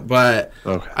 No, but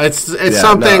okay. It's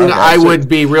something I would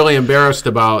be really embarrassed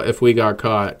about if we got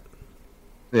caught.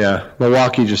 Yeah,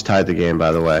 Milwaukee just tied the game,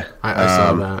 by the way. I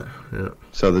saw that. Yeah.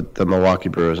 So the Milwaukee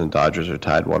Brewers and Dodgers are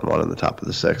tied 1-1 in the top of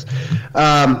the sixth.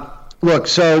 Look,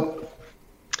 so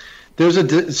there's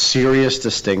a serious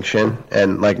distinction,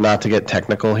 and not to get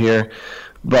technical here,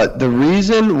 but the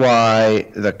reason why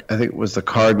I think it was the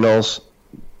Cardinals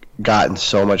got in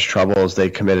so much trouble is they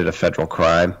committed a federal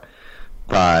crime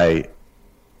by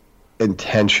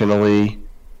intentionally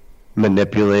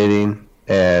manipulating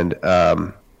and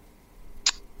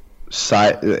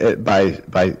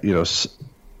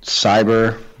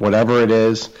cyber, whatever it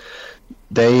is,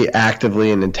 they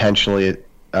actively and intentionally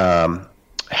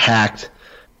hacked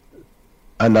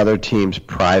another team's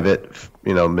private,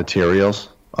 materials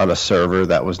on a server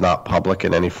that was not public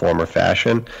in any form or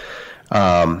fashion.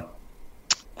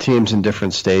 Teams in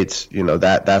different states,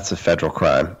 that's a federal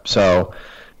crime. So,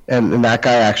 and that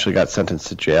guy actually got sentenced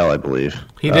to jail, I believe.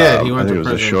 He did. He went to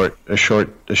prison. It was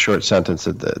a short sentence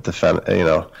at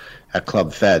at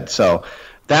Club Fed. So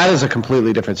that is a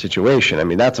completely different situation. I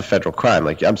mean, that's a federal crime.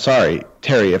 I'm sorry,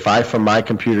 Terry, if I, from my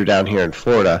computer down here in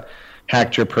Florida,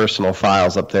 hacked your personal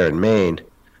files up there in Maine,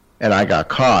 and I got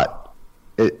caught,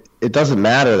 it doesn't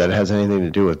matter that it has anything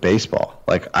to do with baseball.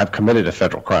 I've committed a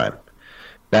federal crime.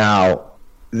 Now,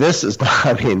 this is not,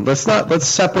 I mean, let's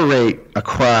separate a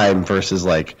crime versus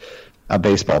a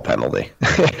baseball penalty.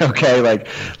 Okay?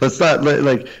 Let's not,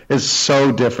 it's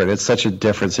so different. It's such a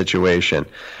different situation.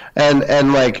 And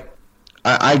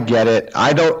I get it.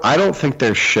 I don't think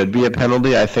there should be a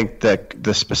penalty. I think that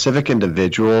the specific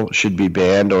individual should be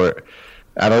banned, or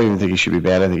I don't even think he should be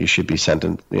banned. I think he should be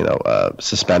sentenced,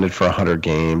 suspended for 100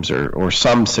 games or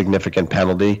some significant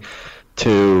penalty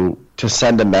to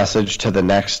send a message to the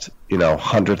next,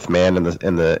 100th man in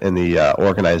the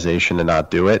organization to not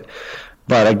do it.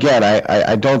 But again,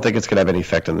 I don't think it's going to have any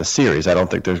effect on the series. I don't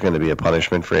think there's going to be a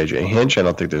punishment for AJ Hinch. I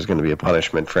don't think there's going to be a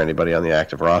punishment for anybody on the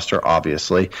active roster,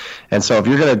 obviously. And so if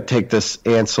you're going to take this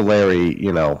ancillary,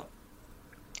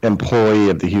 employee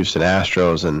of the Houston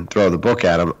Astros and throw the book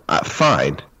at him,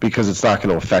 fine, because it's not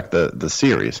going to affect the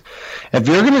series. If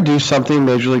you're going to do something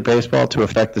Major League Baseball to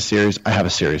affect the series, I have a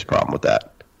serious problem with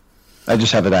that. I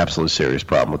just have an absolute serious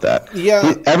problem with that.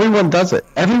 Yeah. Everyone does it.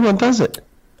 Everyone does it.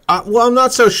 Well, I'm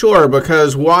not so sure,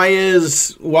 because why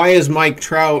is Mike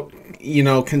Trout,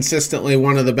 consistently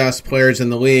one of the best players in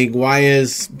the league? Why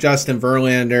is Justin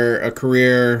Verlander a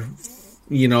career,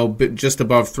 just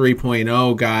above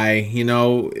 3.0 guy?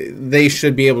 They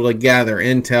should be able to gather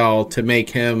intel to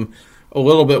make him a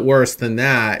little bit worse than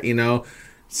that.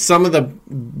 Some of the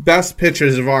best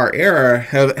pitchers of our era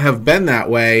have been that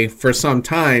way for some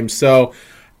time. So,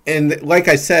 and like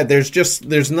I said, there's just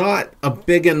not a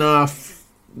big enough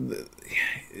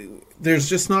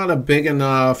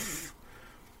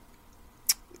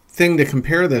thing to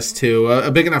compare this to,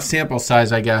 a big enough sample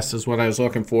size, I guess, is what I was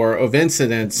looking for, of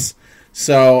incidents.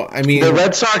 So, I mean, the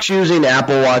Red Sox using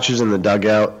Apple Watches in the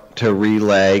dugout to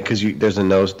relay, because there's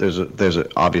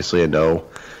obviously a no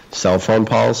cell phone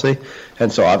policy,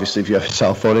 and so obviously if you have a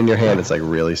cell phone in your hand, it's like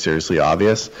really seriously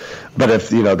obvious. But if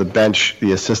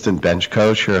the assistant bench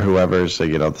coach or whoever's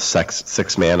the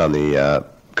sixth man on the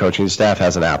coaching staff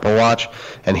has an Apple Watch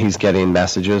and he's getting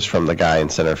messages from the guy in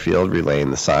center field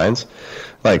relaying the signs,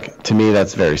 like, to me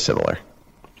that's very similar.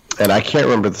 And I can't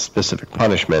remember the specific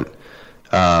punishment,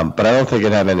 but I don't think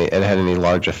it had any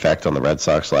large effect on the Red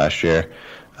Sox last year.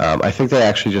 I think they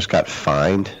actually just got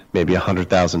fined maybe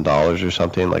 $100,000 or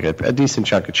something, like a decent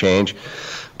chunk of change.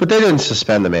 But they didn't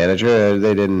suspend the manager.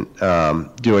 They didn't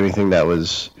do anything that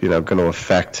was going to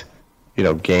affect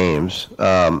games.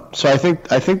 So I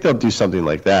think they'll do something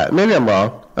like that. Maybe I'm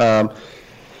wrong,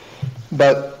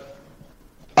 but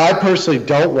I personally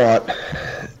don't want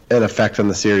an effect on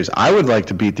the series. I would like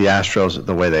to beat the Astros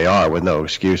the way they are with no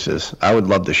excuses. I would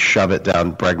love to shove it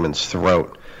down Bregman's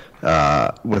throat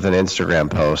with an Instagram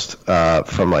post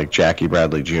from like Jackie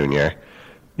Bradley Jr.,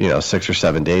 6 or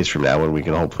 7 days from now, when we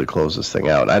can hopefully close this thing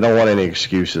out. I don't want any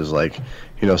excuses like,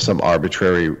 some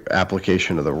arbitrary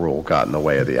application of the rule got in the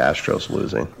way of the Astros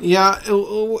losing. Yeah,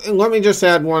 let me just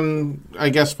add one, I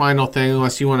guess, final thing,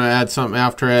 unless you want to add something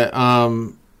after it.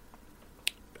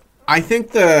 I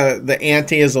think the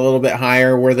ante is a little bit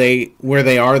higher where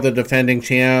they are the defending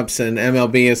champs, and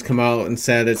MLB has come out and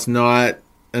said it's not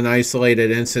an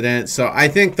isolated incident. So I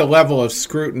think the level of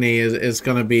scrutiny is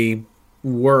going to be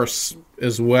worse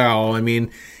as well. I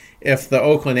mean, if the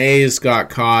Oakland A's got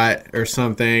caught or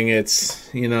something,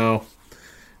 it's, not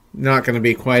going to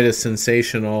be quite as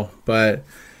sensational, but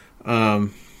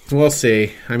we'll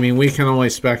see. I mean, we can only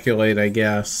speculate, I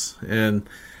guess. And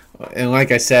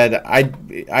like I said,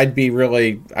 I'd be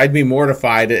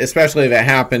mortified, especially if it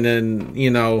happened in,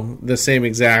 the same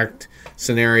exact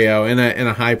scenario in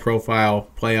a high profile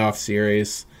playoff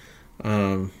series.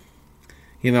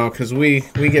 Because we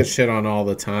get shit on all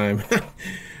the time.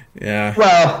 Yeah.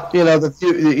 Well, the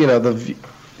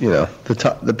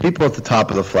people at the top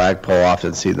of the flagpole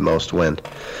often see the most wind.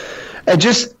 And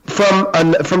just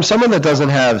from someone that doesn't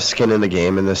have skin in the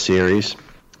game in this series,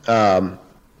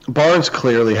 Barnes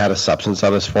clearly had a substance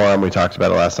on his forearm. We talked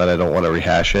about it last night. I don't want to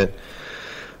rehash it.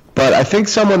 But I think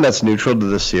someone that's neutral to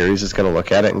this series is going to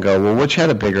look at it and go, well, which had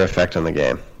a bigger effect on the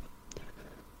game?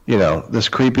 This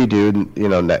creepy dude,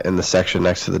 in the section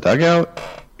next to the dugout,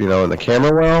 in the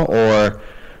camera well, or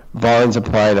Barnes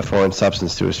applying a foreign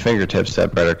substance to his fingertips to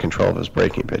have better control of his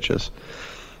breaking pitches.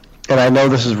 And I know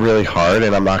this is really hard,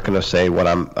 and I'm not going to say what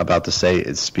I'm about to say.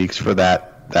 It speaks for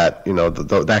that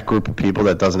group of people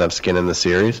that doesn't have skin in the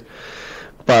series.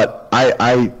 But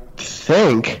I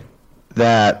think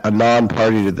that a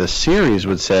non-party to this series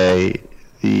would say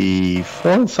the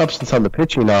foreign substance on the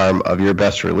pitching arm of your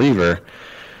best reliever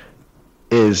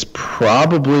is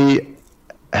probably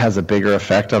has a bigger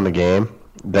effect on the game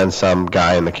than some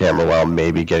guy in the camera well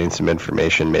maybe getting some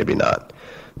information, maybe not.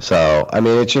 So, I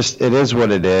mean, it is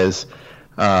what it is.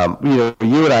 You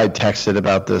and I texted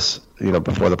about this,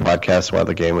 before the podcast while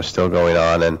the game was still going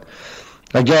on. And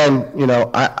again,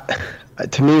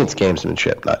 to me, it's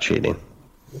gamesmanship, not cheating.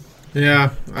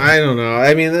 Yeah, I don't know.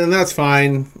 I mean, and that's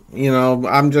fine.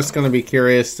 I'm just going to be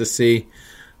curious to see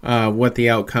what the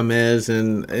outcome is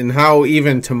and how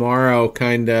even tomorrow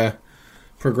kind of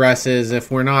progresses. If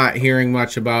we're not hearing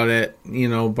much about it,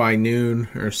 by noon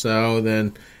or so,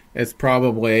 then it's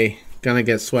probably going to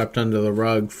get swept under the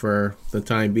rug for the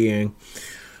time being.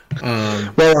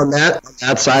 Well, on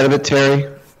that side of it, Terry,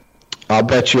 I'll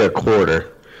bet you a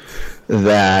quarter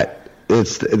that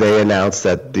they announced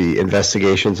that the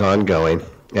investigation's ongoing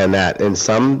and that in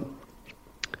some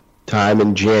time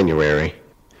in January,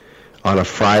 on a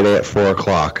Friday at 4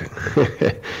 o'clock,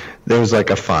 there was like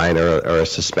a fine or a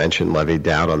suspension levied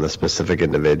down on the specific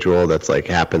individual that's like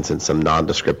happens in some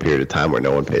nondescript period of time where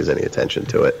no one pays any attention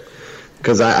to it.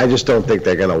 Because I just don't think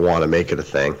they're going to want to make it a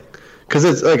thing. because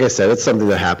it's like I said, it's something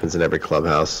that happens in every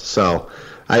clubhouse. So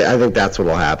I think that's what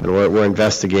will happen. We're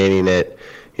investigating it.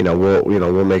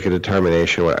 We'll make a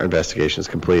determination when our investigation is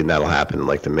complete, and that'll happen in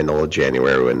like the middle of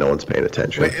January when no one's paying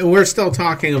attention. We're still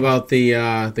talking about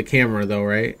the camera, though,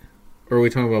 right? Or are we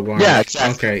talking about Barnes? Yeah,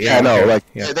 exactly. Okay, yeah, no,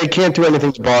 okay. They can't do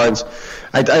anything to Barnes.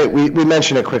 We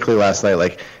mentioned it quickly last night.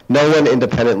 Like, no one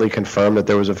independently confirmed that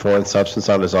there was a foreign substance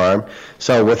on his arm.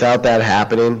 So without that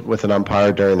happening with an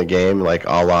umpire during the game, like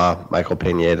a la Michael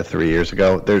Pineda 3 years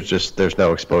ago, there's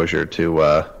no exposure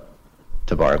to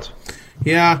Barnes.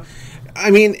 Yeah, I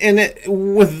mean,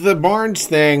 with the Barnes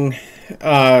thing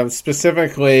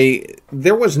specifically,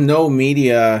 there was no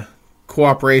media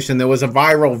cooperation. There was a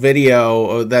viral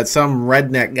video that some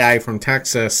redneck guy from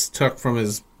Texas took from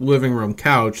his living room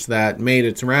couch that made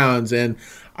its rounds, and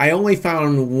I only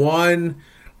found one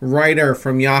writer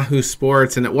from Yahoo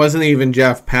Sports, and it wasn't even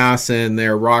Jeff Passan,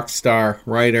 their rock star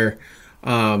writer.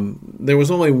 There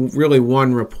was only really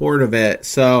one report of it.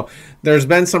 So there's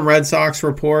been some Red Sox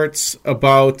reports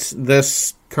about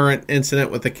this current incident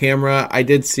with the camera. I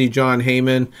did see John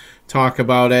Heyman talk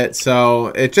about it. So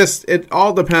it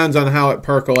all depends on how it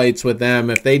percolates with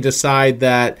them. If they decide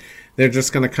that they're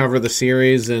just going to cover the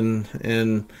series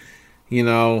and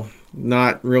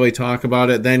not really talk about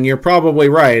it, then you're probably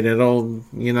right. It'll,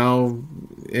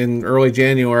 in early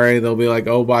January, they'll be like,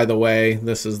 oh, by the way,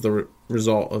 this is the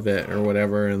result of it or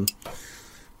whatever. And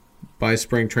by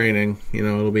spring training,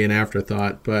 it'll be an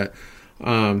afterthought. But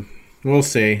we'll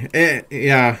see.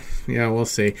 Yeah, we'll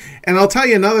see. And I'll tell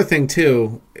you another thing,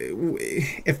 too.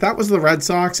 If that was the Red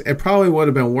Sox, it probably would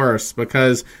have been worse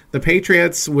because the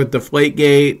Patriots with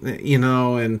Deflategate,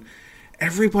 and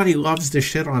everybody loves to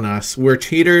shit on us. We're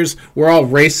cheaters. We're all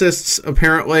racists,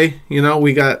 apparently.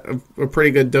 We got a pretty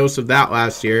good dose of that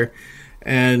last year.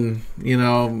 And,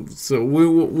 so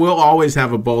we'll always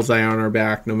have a bullseye on our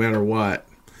back no matter what.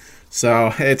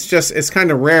 So it's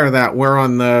kind of rare that we're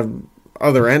on the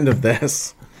other end of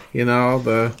this. And I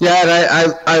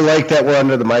like that we're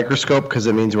under the microscope because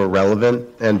it means we're relevant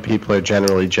and people are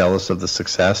generally jealous of the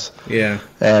success. Yeah.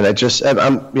 And it's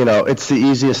the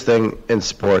easiest thing in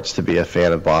sports to be a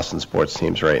fan of Boston sports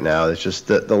teams right now. It's just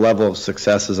the level of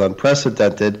success is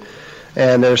unprecedented.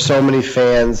 And there's so many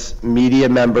fans, media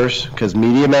members, because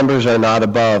media members are not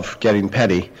above getting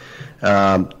petty.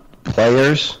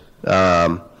 Players,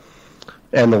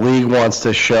 and the league wants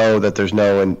to show that there's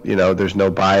no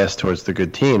bias towards the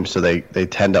good team, so they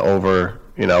tend to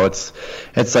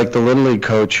it's like the Little League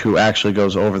coach who actually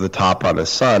goes over the top on his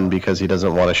son because he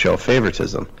doesn't want to show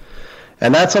favoritism.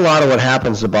 And that's a lot of what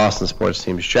happens to Boston sports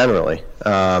teams generally.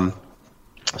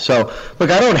 So,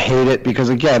 look, I don't hate it because,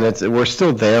 again, we're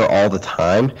still there all the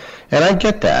time, and I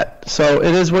get that. So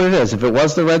it is what it is. If it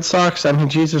was the Red Sox, I mean,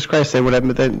 Jesus Christ,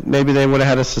 maybe they would have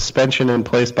had a suspension in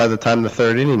place by the time the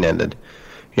third inning ended.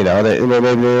 Maybe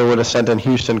they would have sent in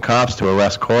Houston cops to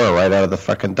arrest Cora right out of the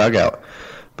fucking dugout.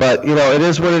 But, it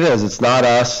is what it is. It's not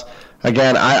us.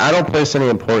 Again, I don't place any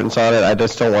importance on it. I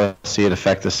just don't want to see it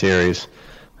affect the series.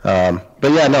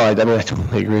 But yeah, no, I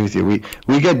totally agree with you. We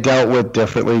get dealt with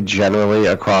differently generally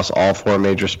across all four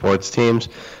major sports teams,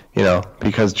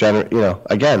 because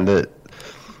again, the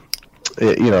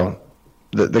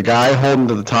guy holding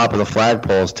to the top of the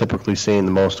flagpole is typically seeing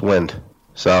the most wind.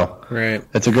 So right.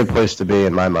 It's a good place to be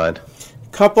in my mind.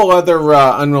 Couple other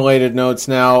unrelated notes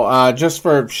now, just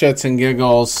for shits and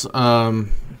giggles.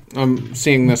 I'm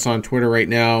seeing this on Twitter right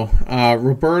now.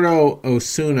 Roberto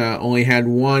Osuna only had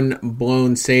one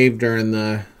blown save during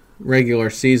the regular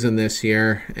season this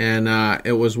year, and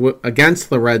it was against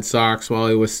the Red Sox while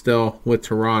he was still with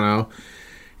Toronto.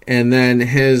 And then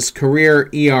his career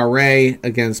ERA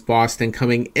against Boston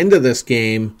coming into this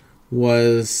game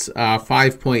was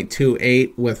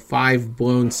 5.28 with 5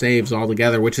 blown saves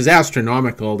altogether, which is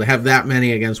astronomical to have that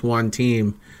many against one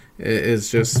team. Is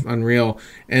just unreal.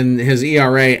 And his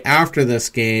ERA after this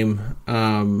game,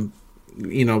 merging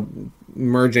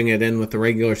it in with the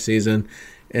regular season,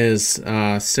 is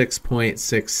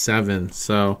 6.67.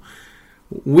 So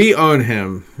we own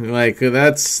him. Like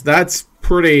that's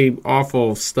pretty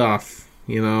awful stuff,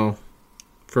 for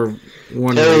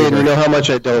one. Hey, you know how much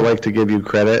I don't like to give you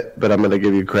credit, but I'm going to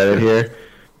give you credit here.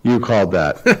 You called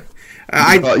that.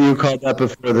 You called that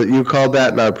before you called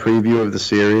that in our preview of the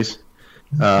series.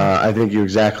 I think you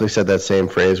exactly said that same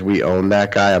phrase. We own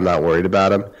that guy. I'm not worried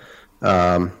about him.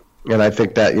 And I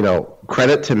think that,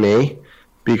 credit to me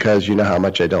because you know how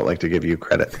much I don't like to give you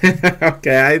credit.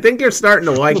 Okay, I think you're starting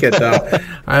to like it, though.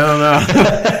 I don't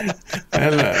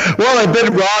know. Well, I've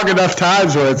been wrong enough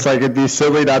times where it's like it'd be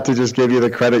silly not to just give you the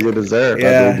credit you deserve.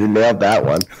 Yeah. I mean, you nailed that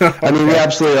one. Okay. I mean, we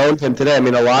absolutely owned him today. I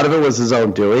mean, a lot of it was his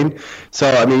own doing. So,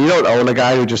 I mean, you don't own a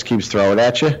guy who just keeps throwing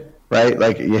at you, right?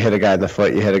 Like, you hit a guy in the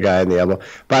foot, you hit a guy in the elbow.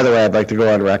 By the way, I'd like to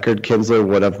go on record. Kinsler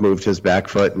would have moved his back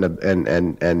foot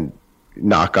and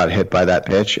not got hit by that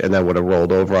pitch, and then would have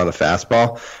rolled over on a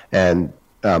fastball, and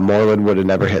Moreland would have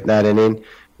never hit in that inning,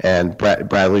 and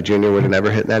Bradley Jr. would have never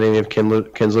hit in that inning if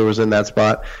Kinsler was in that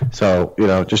spot. So,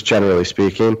 just generally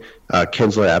speaking,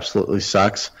 Kinsler absolutely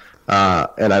sucks.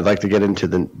 And I'd like to get into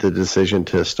the decision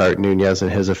to start Nunez and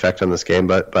his effect on this game,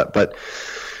 but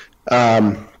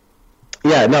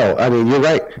yeah, no, I mean, you're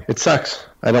right. It sucks.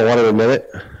 I don't want to admit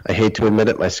it. I hate to admit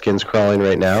it. My skin's crawling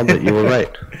right now, but you were right.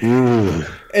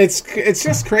 It's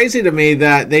just crazy to me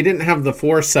that they didn't have the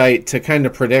foresight to kind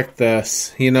of predict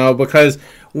this, because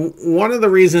one of the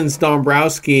reasons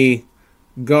Dombrowski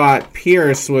got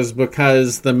Pierce was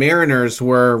because the Mariners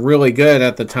were really good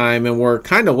at the time and were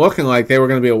kind of looking like they were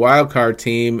going to be a wild card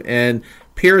team, and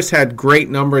Pierce had great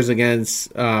numbers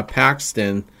against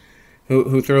Paxton,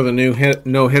 who threw the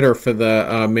no-hitter for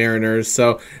the Mariners.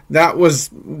 So that was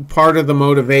part of the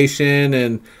motivation,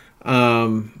 and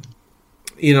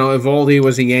Eovaldi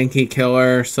was a Yankee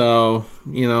killer, so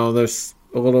there's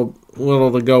a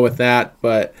little to go with that.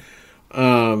 But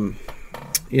so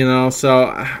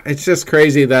it's just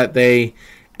crazy that they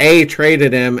A,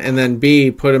 traded him, and then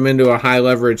B, put him into a high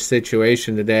leverage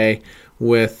situation today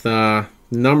with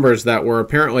numbers that were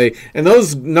apparently, and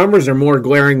those numbers are more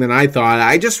glaring than I thought.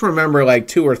 I just remember like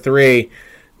 2 or 3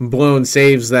 blown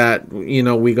saves that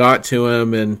we got to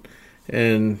him, and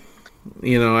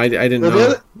I didn't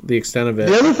know the extent of it.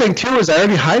 The other thing too is I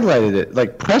already highlighted it.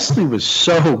 Like, Presley was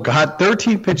got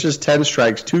 13 pitches, 10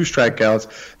 strikes, 2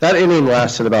 strikeouts. That inning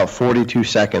lasted about 42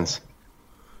 seconds.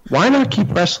 Why not keep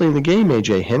Presley in the game,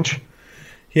 AJ Hinch?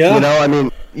 Yeah, I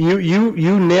mean,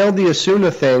 you nailed the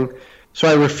Asuna thing. So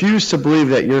I refuse to believe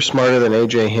that you're smarter than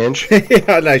AJ Hinch.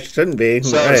 Yeah, I shouldn't be.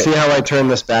 So right. See how I turn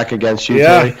this back against you,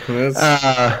 yeah, Tilly?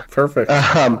 that's perfect.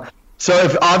 So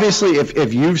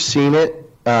if you've seen it,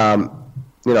 and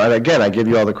again, I give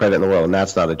you all the credit in the world, and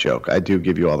that's not a joke. I do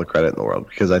give you all the credit in the world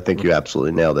because I think you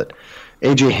absolutely nailed it.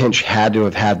 AJ Hinch had to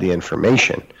have had the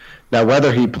information. Now,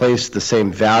 whether he placed the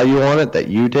same value on it that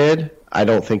you did, I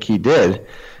don't think he did.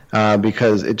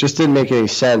 Because it just didn't make any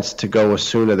sense to go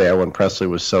Asuna there when Presley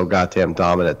was so goddamn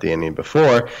dominant the inning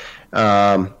before.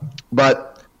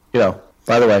 But,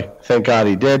 by the way, thank God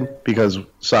he did, because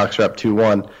Sox are up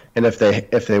 2-1. And if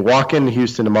they walk into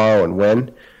Houston tomorrow and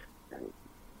win,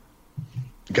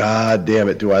 God damn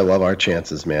it, do I love our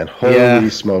chances, man. Holy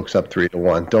smokes, up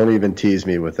 3-1. Don't even tease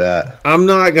me with that. I'm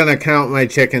not going to count my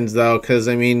chickens, though, because,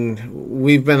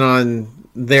 we've been on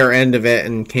their end of it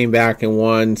and came back and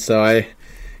won, so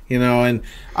and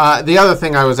the other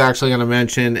thing I was actually going to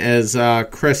mention is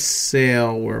Chris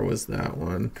Sale. Where was that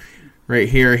one? Right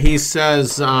here. He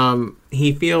says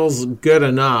he feels good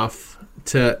enough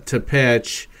to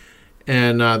pitch,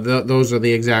 and those are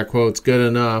the exact quotes, good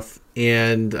enough.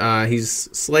 And he's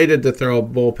slated to throw a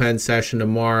bullpen session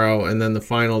tomorrow, and then the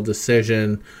final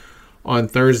decision on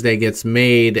Thursday gets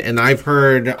made. And I've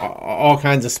heard all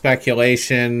kinds of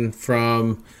speculation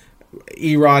from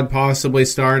Erod possibly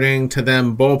starting to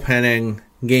them bullpenning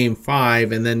Game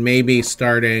 5 and then maybe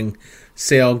starting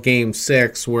Sale Game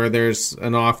 6 where there's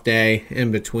an off day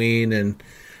in between and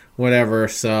whatever.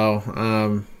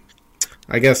 So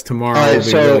I guess tomorrow will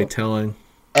be really telling.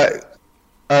 I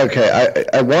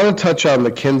want to touch on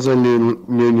the Kinsler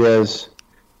Nunez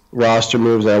roster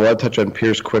moves, and I want to touch on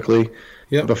Pierce quickly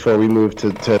before we move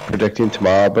to predicting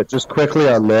tomorrow. But just quickly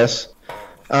on this,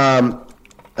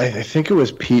 I think it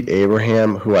was Pete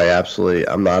Abraham, who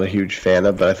I'm not a huge fan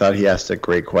of, but I thought he asked a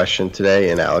great question today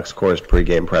in Alex Cora's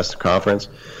pregame press conference,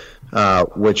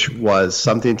 which was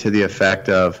something to the effect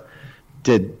of,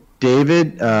 did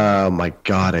David, oh my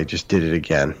God, I just did it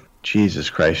again. Jesus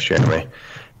Christ, Jeremy.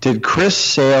 Did Chris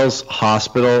Sale's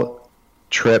hospital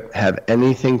trip have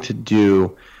anything to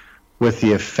do with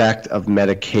the effect of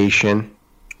medication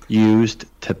used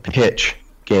to pitch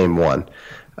Game 1?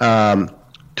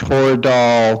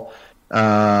 Toradol,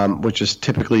 which is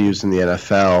typically used in the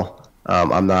NFL.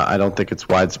 I don't think it's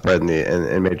widespread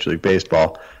in Major League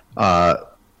Baseball.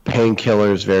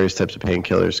 Painkillers, various types of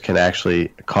painkillers, can actually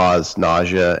cause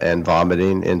nausea and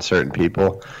vomiting in certain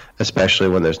people, especially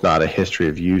when there's not a history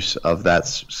of use of that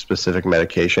specific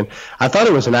medication. I thought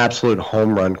it was an absolute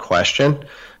home run question.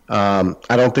 I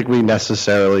don't think we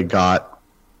necessarily got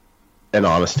an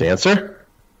honest answer.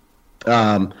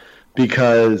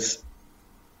 because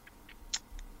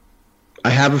I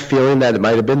have a feeling that it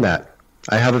might have been that.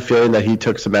 I have a feeling that he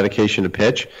took some medication to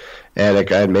pitch, and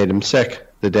it made him sick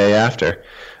the day after.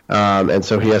 And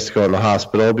so he has to go in the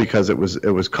hospital because it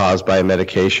was caused by a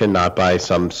medication, not by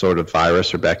some sort of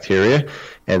virus or bacteria.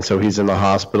 And so he's in the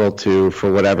hospital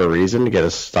for whatever reason, to get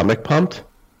his stomach pumped,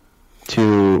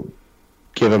 to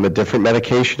give him a different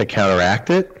medication to counteract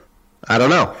it. I don't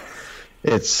know.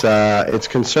 It's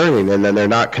concerning. And then they're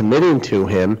not committing to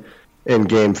him in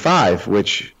Game 5,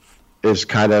 which is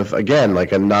kind of, again,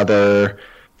 like another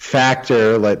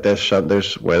factor. Like there's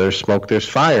where there's smoke, there's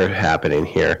fire happening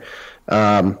here.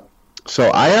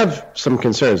 So I have some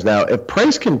concerns. Now, if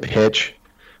Price can pitch,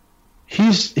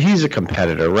 he's a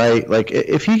competitor, right? Like,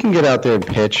 if he can get out there and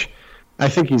pitch, I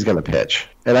think he's going to pitch.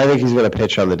 And I think he's going to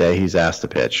pitch on the day he's asked to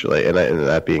pitch, and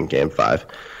that being Game 5.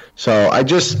 So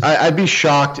I'd be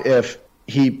shocked if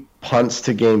he punts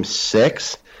to Game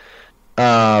 6,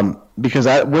 because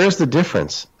where's the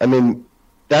difference? I mean,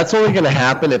 that's only going to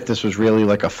happen if this was really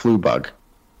like a flu bug.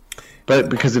 But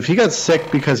because if he got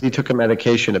sick because he took a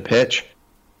medication to pitch,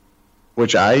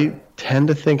 which I tend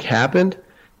to think happened,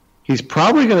 he's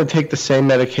probably going to take the same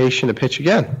medication to pitch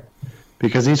again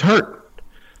because he's hurt.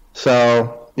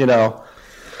 So,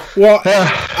 Well,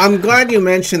 I'm glad you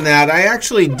mentioned that. I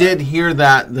actually did hear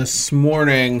that this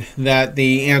morning, that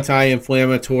the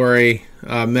anti-inflammatory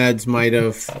meds might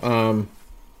have,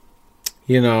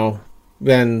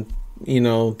 been,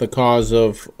 the cause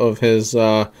of his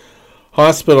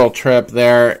hospital trip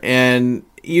there. And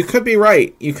you could be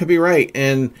right.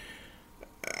 And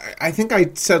I think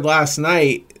I said last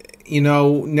night,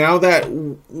 now that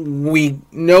we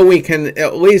know we can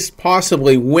at least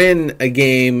possibly win a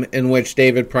game in which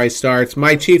David Price starts,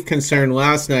 my chief concern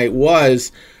last night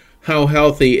was how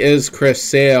healthy is Chris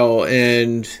Sale,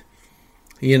 and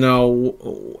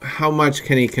how much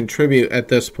can he contribute at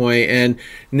this point. And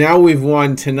now we've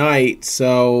won tonight,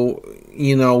 so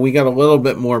we got a little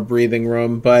bit more breathing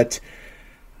room. But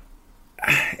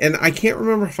and I can't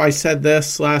remember if I said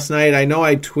this last night. I know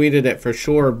I tweeted it for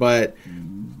sure, but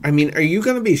I mean, are you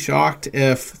going to be shocked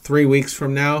if 3 weeks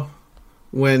from now,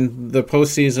 when the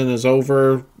postseason is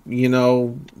over,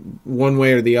 one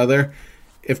way or the other,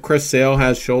 if Chris Sale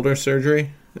has shoulder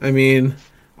surgery? I mean,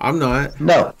 I'm not.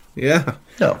 No. Yeah.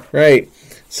 No. Right.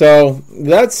 So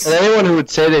that's... And anyone who would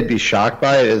say they'd be shocked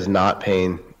by it is not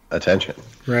paying attention.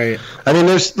 Right. I mean,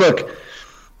 this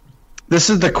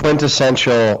is the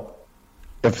quintessential,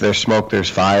 if there's smoke, there's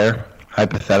fire,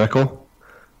 hypothetical.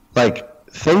 Like,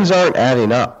 things aren't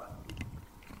adding up.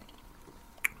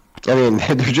 I mean,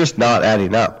 they're just not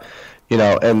adding up,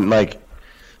 and like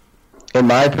in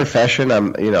my profession,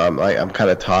 I'm kind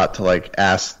of taught to like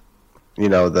ask,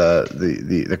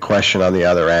 the question on the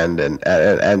other end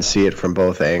and see it from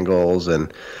both angles.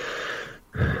 And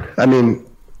I mean,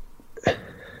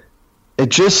 it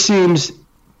just seems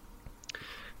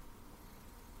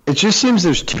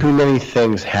there's too many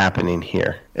things happening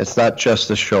here. It's not just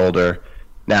the shoulder.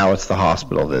 Now it's the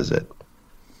hospital visit.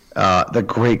 The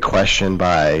great question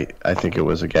by, I think it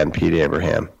was, again, Pete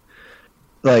Abraham.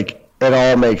 Like, it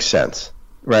all makes sense,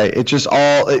 right? It just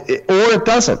all, or it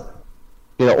doesn't.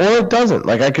 Or it doesn't.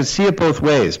 Like, I could see it both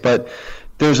ways. But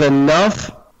there's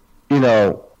enough,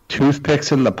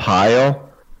 toothpicks in the pile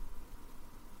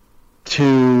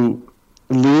to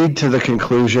lead to the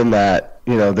conclusion that,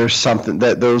 there's something,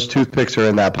 that those toothpicks are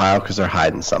in that pile because they're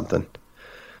hiding something.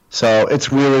 So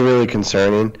it's really, really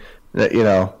concerning that,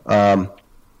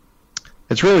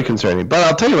 it's really concerning. But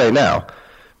I'll tell you right now,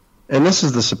 and this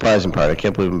is the surprising part. I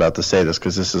can't believe I'm about to say this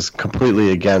because this is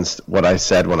completely against what I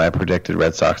said when I predicted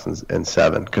Red Sox in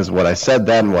 7. Because what I said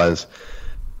then was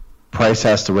Price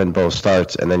has to win both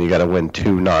starts, and then you got to win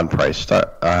 2 non-Price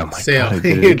starts. Oh, my God. I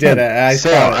did it. You did it.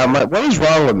 Sale. I'm like, what is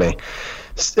wrong with me?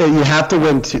 You have to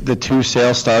win the 2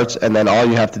 Sale starts, and then all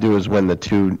you have to do is win the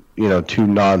 2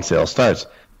 non-Sale starts.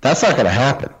 That's not going to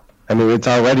happen. I mean,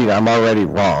 I'm already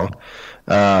wrong.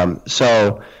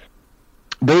 So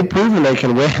they've proven they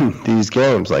can win these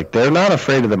games. Like, they're not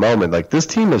afraid of the moment. Like, this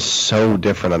team is so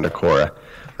different under Cora.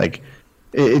 Like,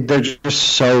 they're just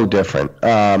so different.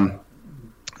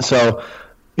 So,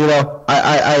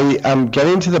 I'm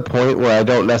getting to the point where I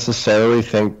don't necessarily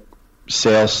think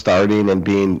Sale starting and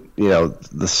being,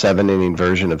 the 7-inning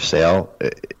version of Sale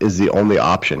is the only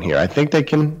option here. I think they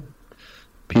can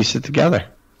piece it together.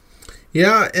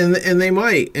 Yeah, and they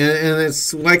might. And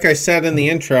it's like I said in the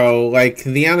intro, like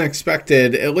the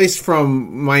unexpected, at least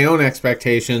from my own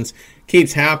expectations,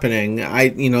 keeps happening.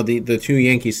 The 2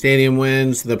 Yankee Stadium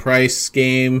wins, the Price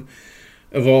game,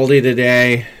 EOVALDI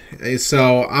today.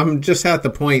 So I'm just at the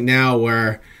point now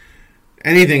where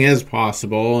anything is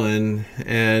possible, and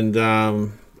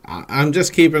I'm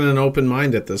just keeping an open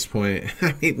mind at this point.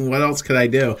 I mean, what else could I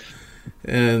do?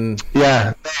 And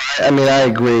yeah, I mean, I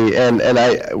agree, and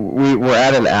we're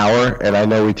at an hour, and I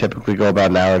know we typically go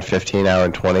about an hour and 15, hour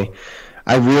and 20.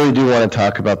 I really do want to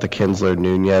talk about the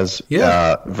Kinsler-Nunez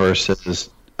versus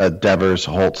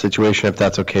Devers-Holt situation, if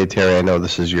that's okay, Terry. I know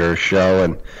this is your show,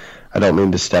 and I don't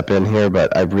mean to step in here,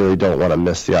 but I really don't want to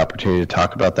miss the opportunity to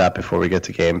talk about that before we get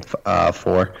to Game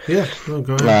 4. Yeah,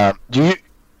 go ahead. Do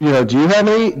you have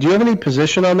any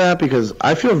position on that? Because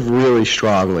I feel really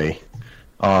strongly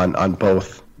on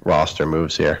both roster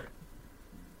moves here.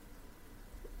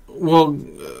 Well,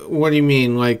 what do you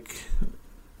mean, like?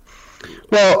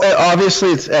 Well, obviously,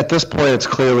 it's at this point, it's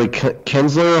clearly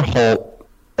Kinsler, Holt,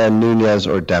 and Nunez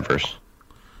or Devers.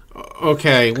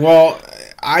 Okay, well,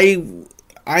 I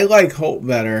like Holt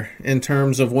better in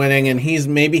terms of winning, and he's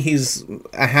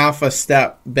a half a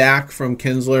step back from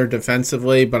Kinsler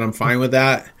defensively, but I'm fine with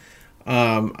that.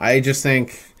 I just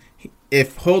think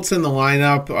if Holt's in the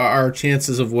lineup, our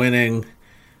chances of winning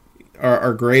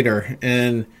are greater,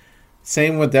 and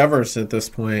same with Devers at this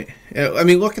point. I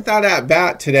mean, look at that at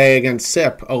bat today against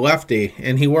Sip, a lefty,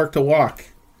 and he worked a walk.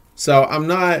 So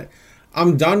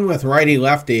I'm done with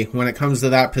righty-lefty when it comes to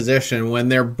that position when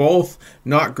they're both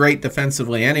not great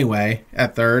defensively anyway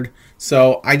at third.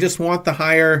 So I just want the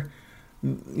higher,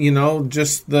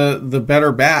 just the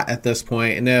better bat at this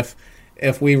point. And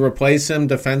if we replace him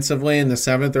defensively in the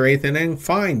 7th or 8th inning,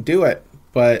 fine, do it.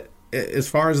 But as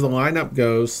far as the lineup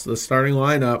goes, the starting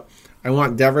lineup, I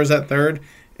want Devers at third,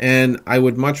 and I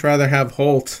would much rather have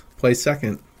Holt play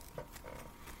second.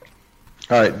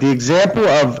 All right, the example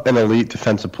of an elite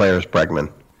defensive player is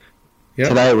Bregman. Yep.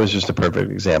 Tonight was just a perfect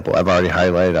example. I've already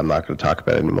highlighted. I'm not going to talk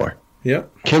about it anymore.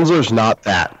 Yep. Kinsler's not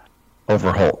that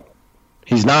over Holt.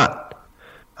 He's not.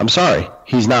 I'm sorry.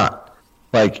 He's not.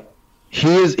 Like,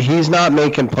 he's not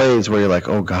making plays where you're like,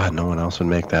 oh, God, no one else would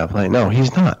make that play. No,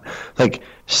 he's not. Like,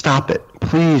 stop it.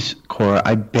 Please, Cora,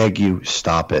 I beg you,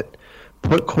 stop it.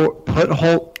 Put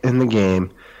Holt in the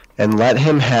game and let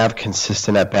him have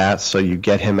consistent at-bats so you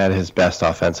get him at his best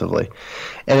offensively.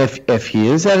 And if he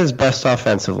is at his best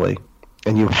offensively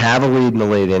and you have a lead in the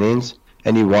late innings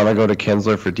and you want to go to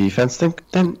Kinsler for defense,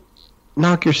 then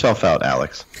knock yourself out,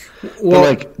 Alex.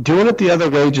 Well, but, doing it the other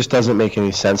way just doesn't make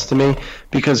any sense to me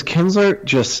because Kinsler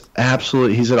just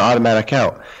absolutely – he's an automatic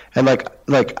out. And,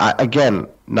 again,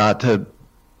 not to,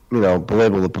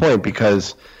 belabor the point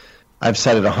because – I've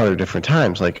said it 100 different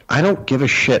times. Like, I don't give a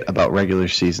shit about regular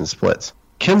season splits.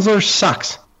 Kinsler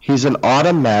sucks. He's an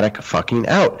automatic fucking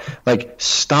out. Like,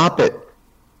 stop it.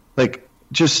 Like,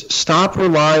 just stop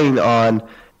relying on,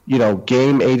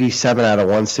 game 87 out of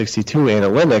 162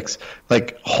 analytics.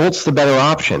 Like, Holt's the better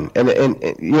option. And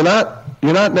you're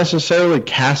not necessarily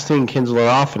casting Kinsler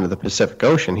off into the Pacific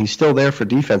Ocean. He's still there for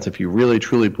defense if you really,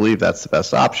 truly believe that's the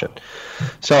best option.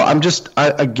 So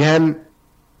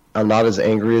I'm not as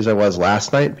angry as I was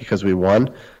last night because we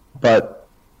won, but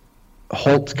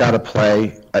Holt's got to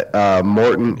play.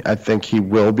 Morton, I think he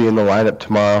will be in the lineup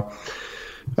tomorrow.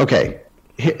 Okay,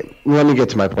 let me get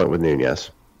to my point with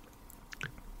Nunez.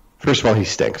 First of all, he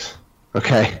stinks.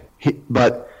 Okay, I'm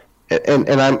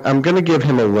going to give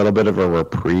him a little bit of a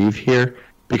reprieve here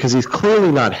because he's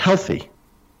clearly not healthy.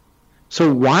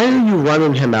 So why are you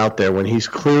running him out there when he's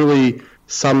clearly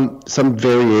some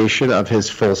variation of his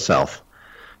full self?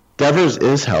 Devers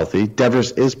is healthy.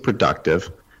 Devers is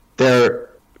productive.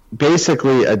 They're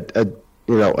basically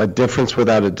a difference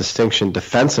without a distinction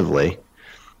defensively.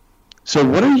 So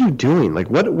what are you doing? Like,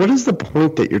 what is the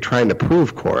point that you're trying to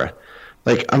prove, Cora?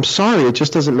 Like, I'm sorry, it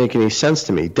just doesn't make any sense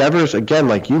to me. Devers, again,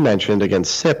 like you mentioned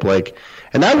against Sip,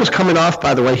 and that was coming off,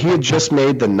 by the way. He had just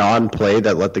made the non-play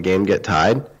that let the game get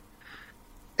tied,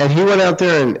 and he went out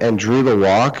there and drew the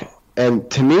walk.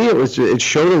 And to me, it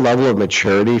showed a level of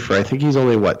maturity for, I think he's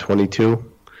only,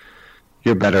 22?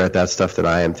 You're better at that stuff than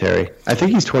I am, Terry. I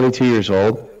think he's 22 years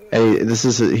old, and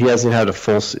he hasn't had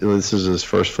this is his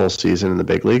first full season in the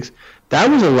big leagues. That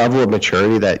was a level of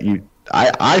maturity that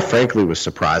I frankly was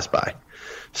surprised by.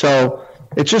 So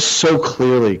it's just so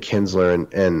clearly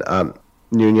Kinsler and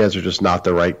Nunez are just not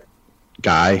the right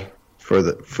guy for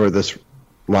this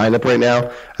lineup right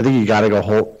now. I think you got to go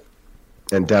Holt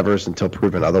and Devers until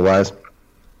proven otherwise.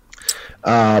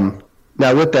 Now,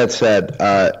 with that said,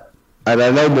 and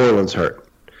I know Moreland's hurt,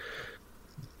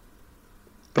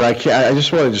 but I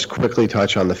just want to quickly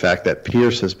touch on the fact that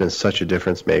Pierce has been such a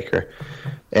difference maker.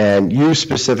 And you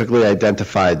specifically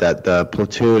identified that the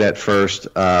platoon at first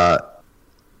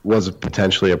was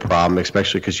potentially a problem,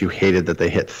 especially because you hated that they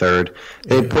hit third.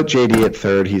 They put JD at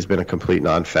third. He's been a complete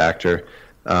non-factor.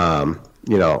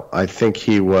 I think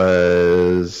he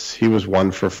was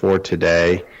 1 for 4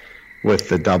 today with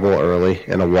the double early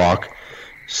and a walk.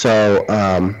 So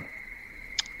I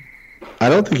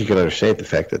don't think you can understate the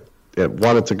fact that,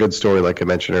 one, it's a good story, like I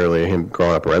mentioned earlier, him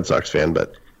growing up a Red Sox fan,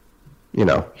 but,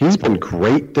 he's been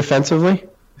great defensively,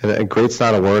 and great's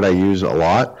not a word I use a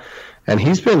lot, and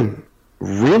he's been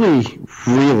really,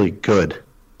 really good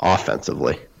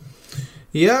offensively.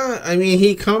 Yeah, I mean,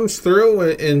 he comes through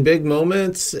in big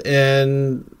moments,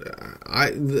 and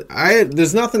I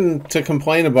there's nothing to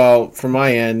complain about from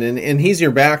my end, and he's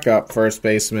your backup first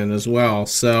baseman as well.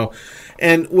 So,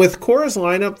 and with Cora's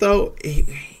lineup, though,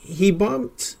 he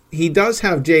does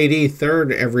have JD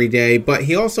third every day, but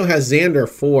he also has Xander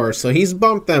 4, so he's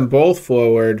bumped them both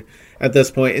forward at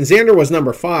this point. And Xander was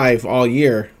number 5 all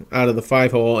year out of the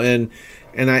 5 hole, and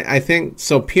I think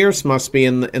so. Pierce must be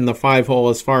in the 5 hole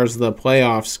as far as the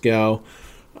playoffs go.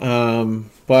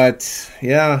 But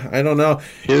yeah, I don't know.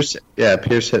 Pierce hit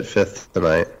 5th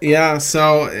tonight. Yeah,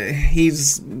 so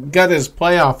he's got his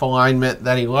playoff alignment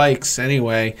that he likes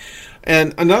anyway.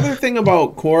 And another thing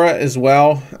about Cora as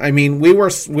well, I mean, we were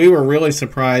really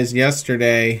surprised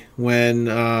yesterday when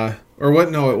it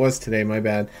was today, my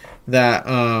bad, that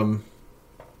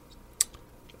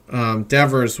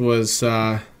Devers was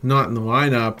not in the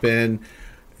lineup, and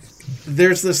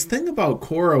there's this thing about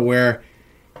Cora where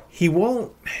he's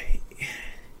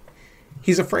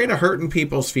afraid of hurting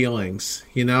people's feelings,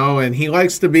 and he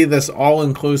likes to be this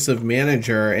all-inclusive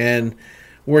manager, and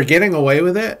we're getting away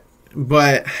with it,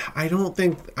 but I don't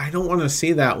want to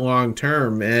see that long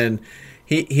term, and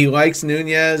he likes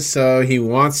Nunez, so he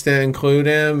wants to include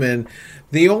him, and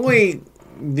the only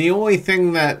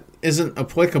thing that isn't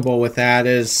applicable with that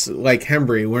is like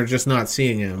Hembry. We're just not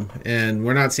seeing him, and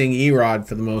we're not seeing Erod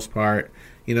for the most part.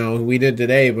 We did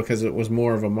today because it was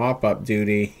more of a mop-up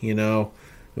duty.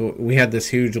 We had this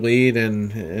huge lead,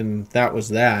 and that was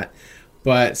that.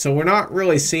 But so we're not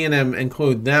really seeing him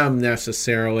include them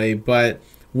necessarily. But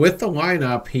with the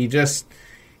lineup, he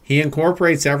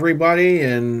incorporates everybody,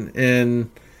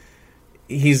 and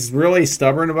he's really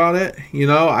stubborn about it.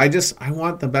 I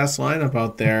want the best lineup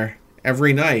out there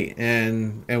every night,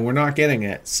 and we're not getting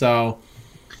it. So,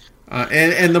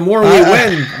 and the more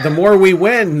we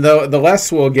win, the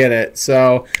less we'll get it.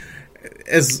 So,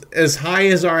 as high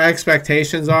as our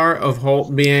expectations are of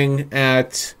Holt being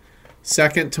at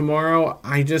second tomorrow,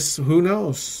 who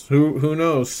knows? Who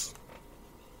knows?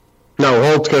 No,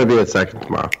 Holt's going to be at second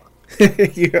tomorrow. Okay.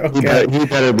 He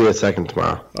better be at second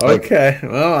tomorrow. Okay.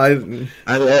 I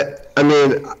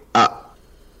mean,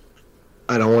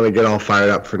 I don't want to get all fired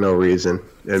up for no reason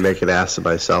and make an ass of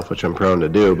myself, which I'm prone to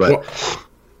do. But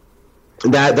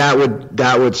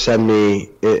that would send me,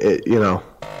 that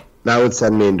would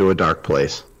send me into a dark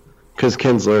place, because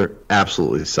Kinsler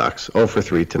absolutely sucks. 0 for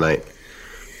 3 tonight.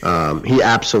 He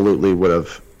absolutely would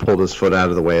have pulled his foot out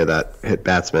of the way of that hit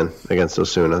batsman against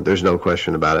Osuna. There's no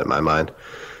question about it in my mind.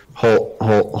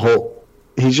 Holt.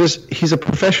 He's a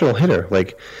professional hitter,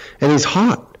 and he's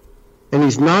hot. And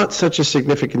he's not such a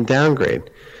significant downgrade.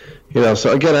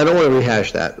 So again, I don't want to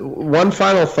rehash that. One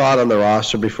final thought on the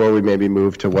roster before we maybe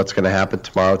move to what's going to happen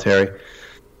tomorrow, Terry.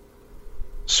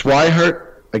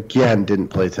 Swihart, again, didn't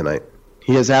play tonight.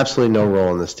 He has absolutely no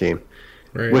role in this team.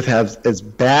 Right. As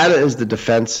bad as the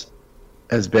defense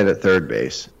has been at third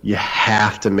base, you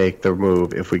have to make the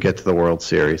move if we get to the World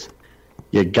Series.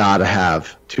 You got to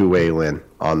have two-way Lynn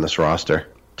on this roster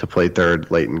to play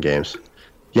third late in games.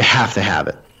 You have to have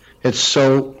it. It's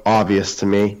so obvious to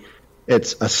me.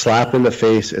 It's a slap in the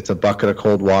face. It's a bucket of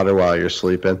cold water while you're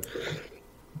sleeping.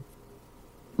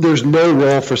 There's no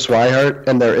role for Swihart,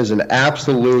 and there is an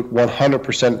absolute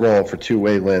 100% role for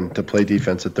two-way Lynn to play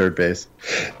defense at third base.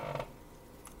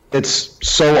 It's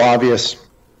so obvious,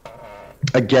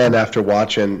 again, after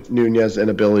watching Nunez's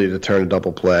inability to turn a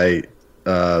double play,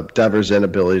 Devers'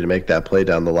 inability to make that play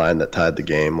down the line that tied the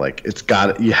game.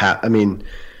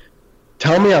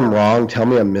 Tell me I'm wrong. Tell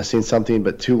me I'm missing something.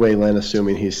 But two-way Lynn,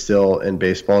 assuming he's still in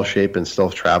baseball shape and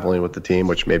still traveling with the team,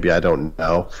 which maybe I don't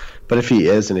know. But if he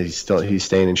is and he's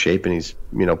staying in shape and he's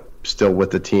still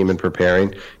with the team and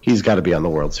preparing, he's got to be on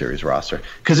the World Series roster.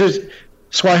 Because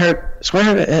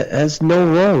Swihart has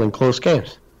no role in close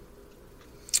games.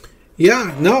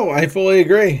 Yeah, no, I fully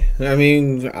agree. I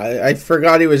mean, I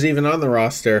forgot he was even on the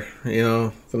roster,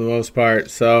 for the most part.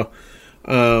 So,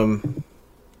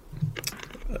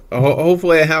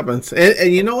 hopefully it happens.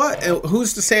 And you know what?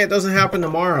 Who's to say it doesn't happen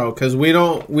tomorrow? Because we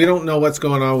don't know what's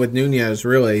going on with Nunez,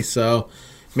 really. So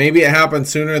maybe it happens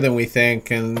sooner than we think,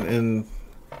 and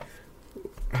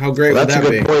How great would that be? That's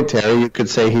a good point, Terry. You could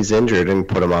say he's injured and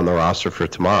put him on the roster for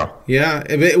tomorrow. Yeah,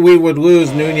 we would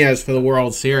lose Nunez for the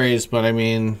World Series, but I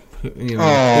mean,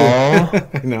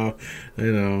 I know.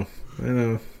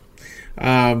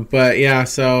 But yeah,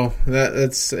 so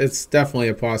it's definitely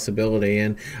a possibility,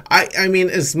 and I mean,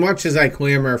 as much as I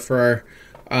clamor for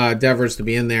Devers to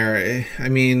be in there, I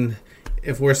mean,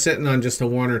 if we're sitting on just a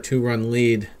 1 or 2 run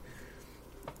lead,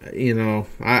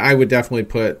 I would definitely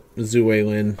put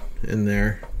Zuelin in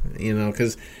there,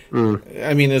 because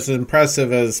I mean, as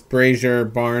impressive as Brazier,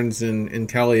 Barnes, and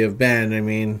Kelly have been, I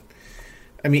mean,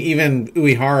 even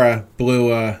Uehara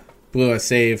blew a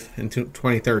save in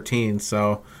 2013,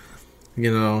 so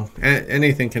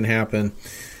anything can happen.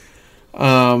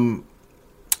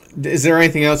 Is there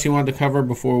anything else you wanted to cover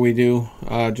before we do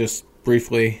just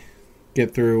briefly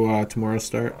get through tomorrow's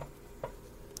start?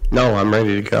 No, I'm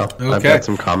ready to go. Okay. I've got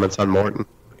some comments on Morton.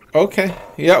 Okay.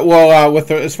 Yeah, well,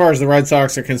 as far as the Red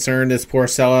Sox are concerned, it's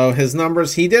Porcello. His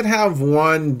numbers, he did have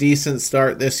one decent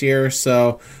start this year,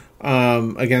 so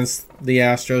against the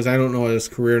Astros. I don't know what his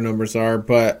career numbers are,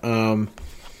 but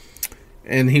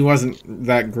and he wasn't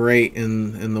that great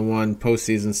in the one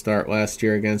postseason start last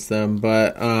year against them,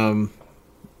 but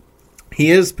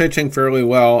he is pitching fairly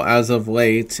well as of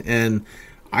late, and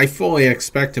I fully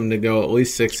expect him to go at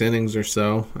least 6 innings or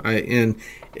so. And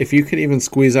if you could even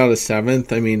squeeze out a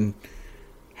 7th, I mean,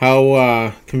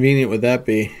 how convenient would that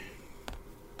be?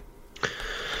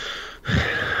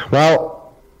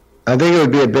 Well, I think it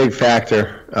would be a big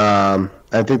factor. I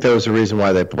think there was a reason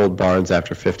why they pulled Barnes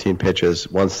after 15 pitches.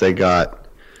 Once they got,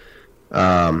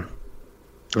 I'm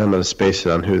going to space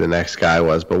it on who the next guy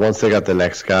was, but once they got the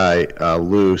next guy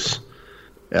loose,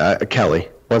 Kelly.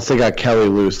 Once they got Kelly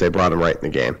loose, they brought him right in the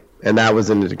game. And that was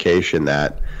an indication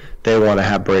that they want to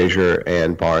have Brazier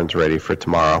and Barnes ready for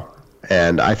tomorrow.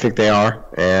 And I think they are.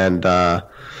 And,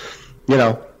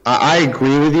 I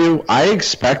agree with you. I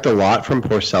expect a lot from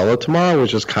Porcello tomorrow,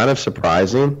 which is kind of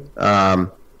surprising.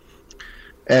 And,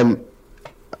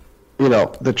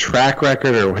 the track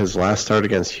record or his last start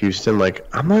against Houston,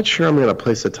 I'm not sure I'm going to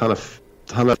place a ton of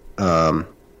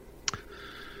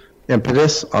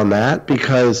impetus on that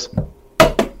because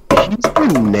he's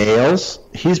been nails.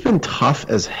 He's been tough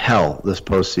as hell this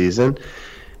postseason.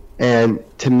 And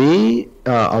to me,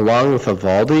 along with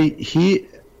EOVALDI, he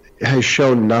has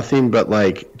shown nothing but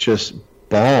just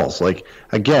balls.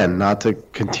 Again, not to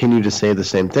continue to say the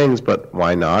same things, but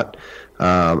why not?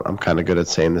 I'm kind of good at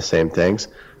saying the same things.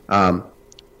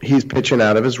 He's pitching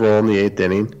out of his role in the 8th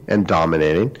inning and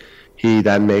dominating. He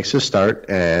then makes a start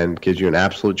and gives you an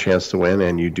absolute chance to win,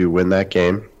 and you do win that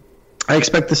game. I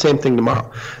expect the same thing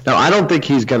tomorrow. Now, I don't think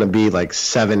he's going to be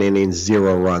 7 innings,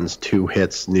 0 runs, 2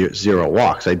 hits, 0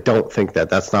 walks. I don't think that.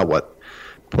 That's not what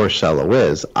Porcello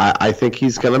is. I think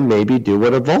he's going to maybe do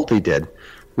what EOVALDI did,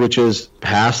 which is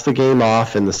pass the game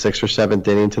off in the 6th or 7th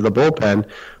inning to the bullpen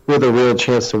with a real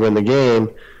chance to win the game,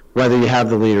 whether you have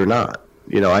the lead or not.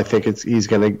 I think he's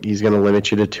going to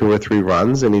limit you to 2 or 3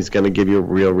 runs, and he's going to give you a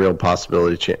real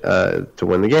possibility to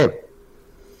win the game.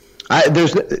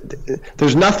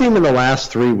 There's nothing in the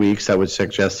last 3 weeks that would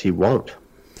suggest he won't.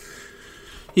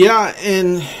 Yeah,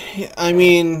 and I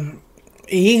mean,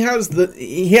 he had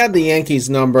the Yankees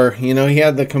number. He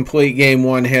had the complete game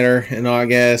 1 hitter in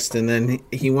August, and then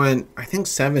he went, I think,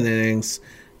 7 innings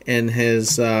in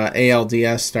his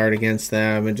ALDS start against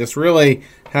them, and just really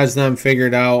has them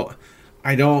figured out.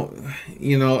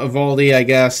 EOVALDI, I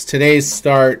guess today's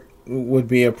start would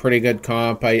be a pretty good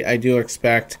comp. I do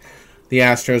expect the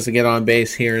Astros to get on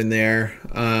base here and there.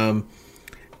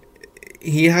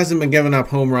 He hasn't been giving up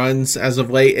home runs as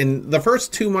of late. In the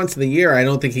first 2 months of the year, I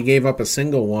don't think he gave up a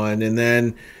single one. And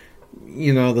then,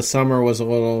 the summer was a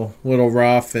little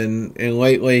rough. And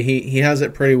lately, he has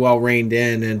it pretty well reined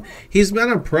in. And he's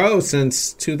been a pro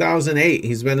since 2008.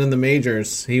 He's been in the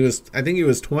majors. I think he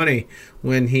was 20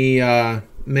 when he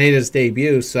made his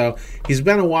debut. So he's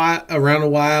been around a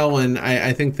while. And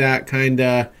I think that kind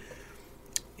of,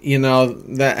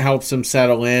 that helps him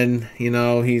settle in.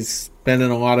 He's been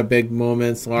in a lot of big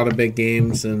moments, a lot of big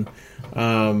games, and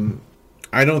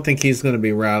I don't think he's going to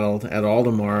be rattled at all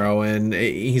tomorrow. And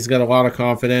he's got a lot of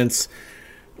confidence.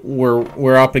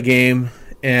 We're up a game,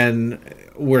 and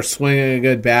we're swinging a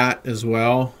good bat as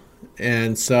well.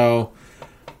 And so,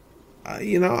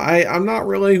 I'm not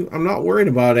worried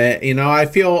about it. I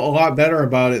feel a lot better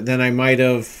about it than I might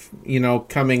have,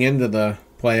 coming into the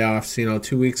playoffs,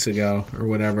 2 weeks ago or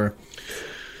whatever.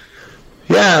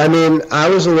 Yeah, I mean, I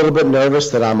was a little bit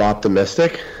nervous that I'm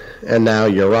optimistic, and now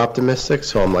you're optimistic,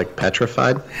 so I'm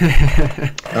petrified.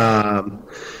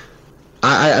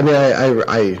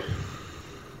 I've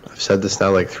said this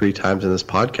now like 3 times in this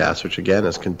podcast, which again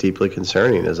is deeply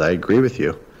concerning, is I agree with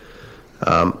you.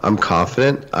 I'm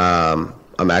confident. I'm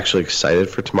actually excited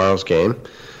for tomorrow's game,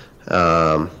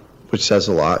 which says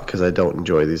a lot because I don't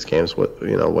enjoy these games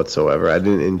whatsoever. I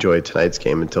didn't enjoy tonight's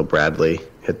game until Bradley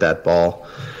hit that ball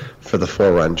for the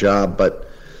 4-run job. But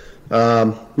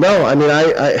no, I mean,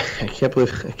 I can't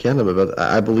believe, again,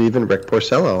 I believe in Rick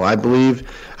Porcello. I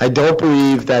don't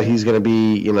believe that he's going to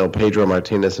be, Pedro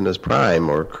Martinez in his prime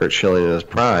or Kurt Schilling in his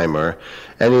prime or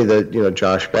any of the,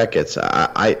 Josh Beckett's.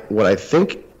 I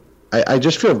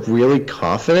just feel really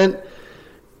confident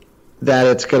that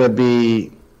it's going to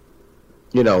be,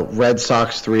 Red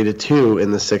Sox 3-2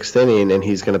 in the 6th inning, and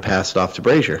he's going to pass it off to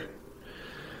Brazier.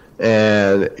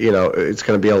 And, it's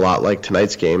going to be a lot like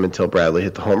tonight's game until Bradley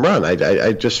hit the home run.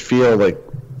 I just feel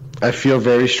I feel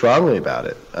very strongly about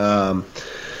it. I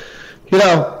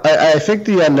think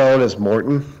the unknown is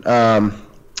Morton.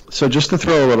 So just to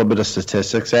throw a little bit of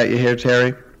statistics at you here,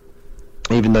 Terry,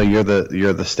 even though you're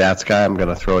the stats guy, I'm going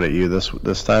to throw it at you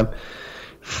this time.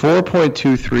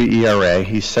 4.23 ERA.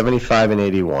 He's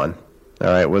 75-81. All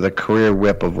right, with a career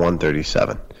WHIP of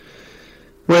 137,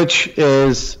 which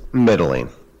is middling.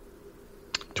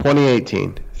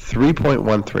 2018,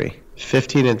 3.13,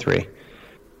 15-3,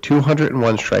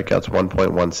 201 strikeouts,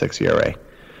 1.16 ERA.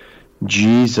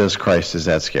 Jesus Christ, does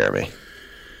that scare me?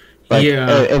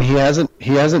 Yeah, and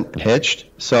he hasn't pitched,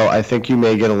 so I think you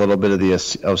may get a little bit of the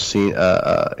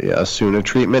Osuna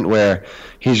treatment where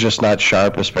he's just not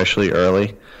sharp, especially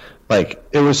early.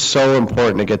 It was so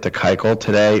important to get to Keuchel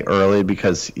today early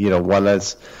because,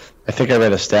 I think I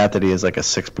read a stat that he has a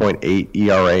 6.8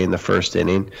 ERA in the first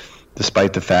inning,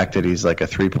 despite the fact that he's a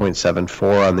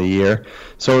 3.74 on the year.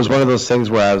 So it was one of those things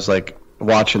where I was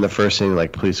watching the first inning,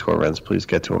 please score runs, please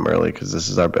get to him early because this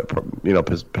is our,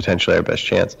 potentially our best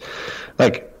chance.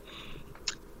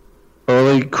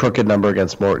 Early crooked number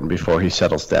against Morton before he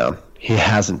settles down. He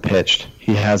hasn't pitched.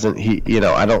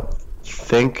 I don't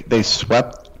think they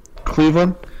swept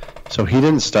Cleveland, so he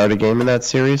didn't start a game in that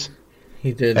series.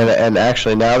 He did. And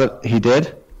actually, now that he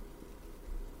did.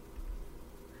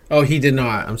 Oh, he did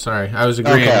not. I'm sorry. I was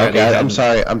agreeing. Okay. I'm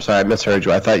sorry. I misheard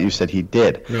you. I thought you said he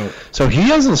did. No. So he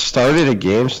hasn't started a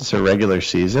game since the regular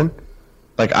season.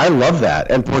 I love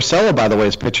that. And Porcello, by the way,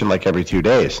 is pitching every 2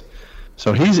 days.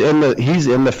 So he's in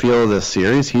the field of this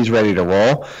series. He's ready to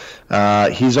roll.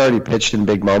 He's already pitched in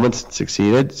big moments and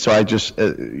succeeded. So I just,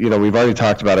 we've already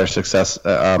talked about our success,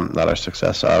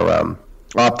 our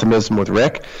optimism with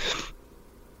Rick.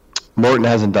 Morton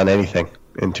hasn't done anything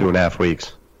in 2.5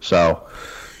 weeks. So,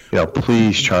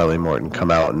 please, Charlie Morton,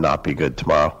 come out and not be good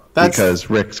tomorrow because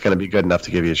Rick's going to be good enough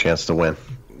to give you a chance to win.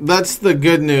 That's the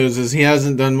good news is he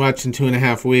hasn't done much in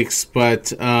 2.5 weeks.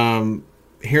 But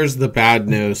here's the bad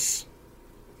news.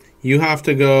 You have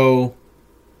to go.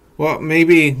 Well,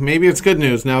 maybe it's good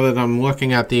news now that I'm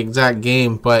looking at the exact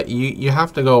game, but you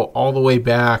have to go all the way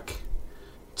back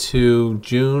to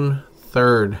June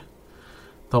 3rd,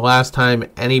 the last time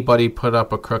anybody put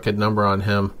up a crooked number on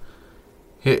him.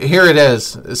 Here it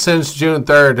is. Since June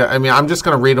 3rd, I'm just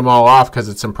going to read them all off because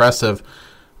it's impressive.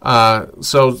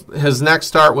 So his next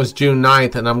start was June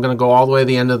 9th, and I'm going to go all the way to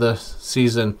the end of the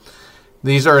season.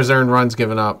 These are his earned runs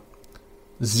given up.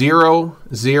 0,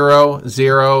 0,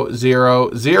 0,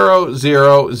 0, 0,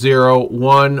 0, 0,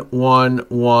 1, 1,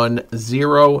 1,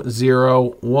 0, 0,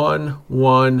 1,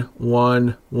 1,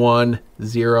 1, 1,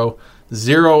 0.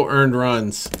 0 earned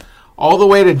runs. All the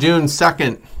way to June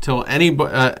 2nd till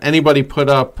anybody put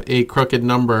up a crooked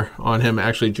number on him,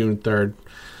 actually June 3rd.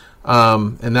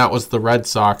 And that was the Red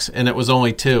Sox, and it was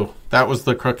only 2. That was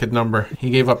the crooked number. He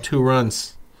gave up 2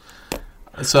 runs.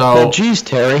 So, geez,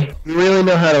 Terry, you really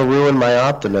know how to ruin my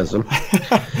optimism.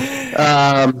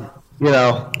 And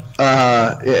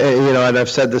I've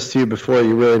said this to you before.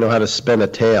 You really know how to spin a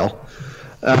tale.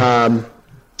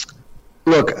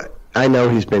 Look, I know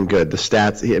he's been good. The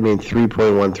stats,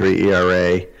 3.13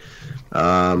 ERA.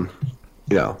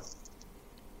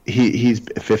 He's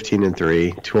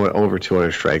 15-3, over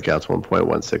 200 strikeouts,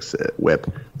 1.16 WHIP.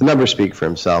 The numbers speak for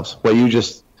themselves. What you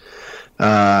just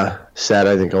said,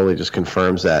 I think, only just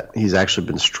confirms that he's actually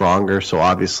been stronger. So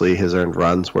obviously his earned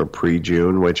runs were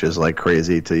pre-June, which is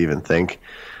crazy to even think.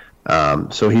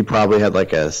 So he probably had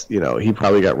he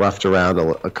probably got roughed around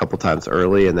a couple times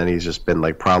early, and then he's just been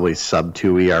probably sub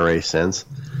 2 ERA since.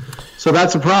 So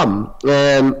that's a problem.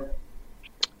 And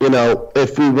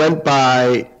if we went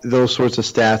by those sorts of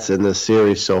stats in this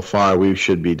series so far, we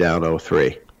should be down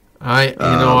 0-3.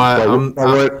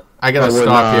 I gotta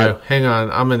stop you. Hang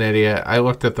on, I'm an idiot. I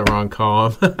looked at the wrong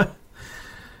column.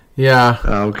 Yeah.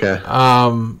 Oh, okay.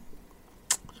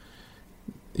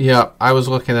 Yeah, I was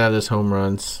looking at his home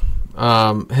runs.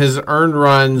 His earned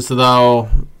runs, though,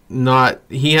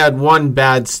 he had one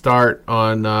bad start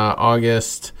on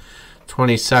August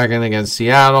 22nd against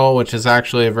Seattle, which is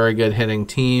actually a very good hitting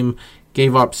team.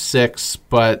 Gave up 6,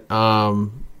 but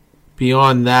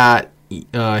beyond that,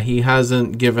 he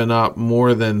hasn't given up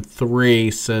more than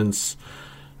 3 since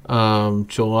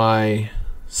July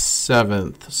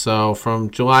 7th. So from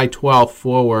July 12th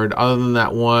forward, other than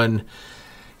that one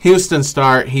Houston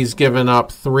start, he's given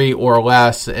up 3 or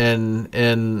less, and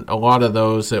in a lot of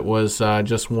those it was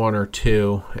just 1 or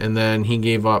 2, and then he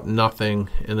gave up nothing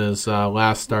in his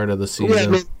last start of the season. Yeah, I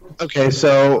mean, okay,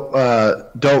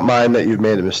 so don't mind that you've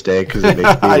made a mistake because it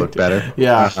makes me look better.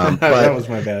 Yeah, that was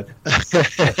my bad.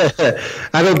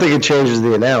 I don't think it changes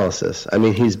the analysis. I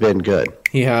mean, he's been good.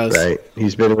 He has. Right?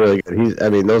 He's been really good. I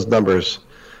mean, those numbers,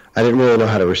 I didn't really know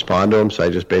how to respond to him, so I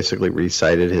just basically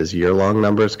recited his year-long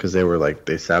numbers because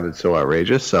they sounded so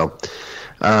outrageous. So,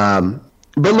 but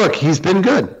look, he's been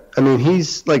good. I mean,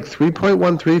 he's like 3.13,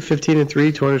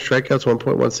 15-3, 200 strikeouts,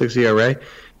 1.16 ERA.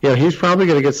 You know, he's probably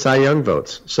going to get Cy Young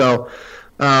votes. So,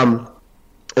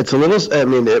 it's a little. I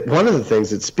mean, one of the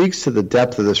things, it speaks to the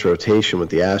depth of this rotation with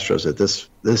the Astros that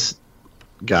this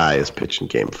guy is pitching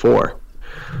Game 4.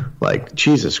 Like,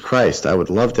 Jesus Christ, I would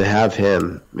love to have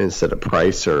him instead of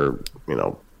Price or,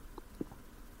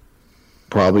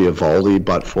 probably EOVALDI,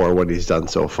 but for what he's done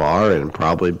so far, and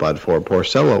probably but for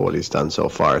Porcello, what he's done so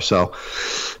far. So,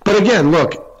 but again,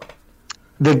 look,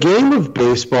 the game of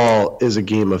baseball is a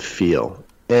game of feel,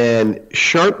 and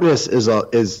sharpness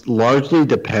is largely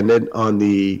dependent on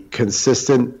the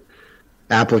consistent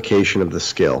application of the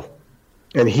skill.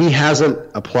 And he hasn't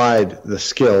applied the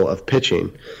skill of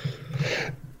pitching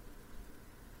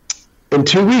in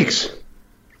 2 weeks.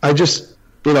 I just,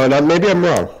 and maybe I'm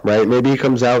wrong, right? Maybe he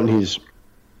comes out and he's,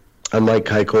 unlike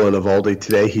Keuchel and EOVALDI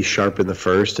today, he's sharp in the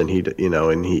first, and he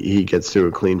gets through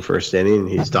a clean first inning, and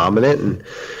he's dominant.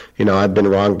 And I've been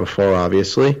wrong before,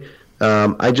 obviously.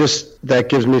 That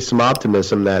gives me some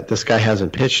optimism that this guy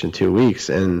hasn't pitched in 2 weeks,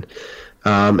 and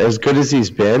as good as he's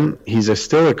been, he's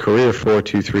still a career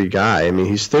 4.23 guy. I mean,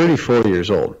 he's 34 years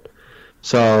old,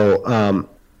 so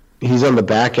he's on the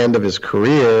back end of his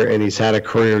career, and he's had a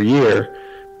career year.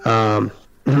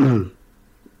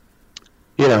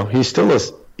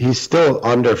 He's still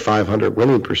under 500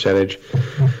 winning percentage,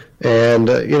 and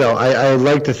I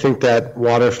like to think that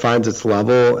water finds its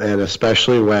level, and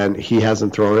especially when he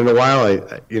hasn't thrown in a while.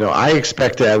 I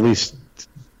expect to, at least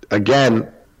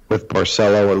again with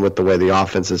Porcello and with the way the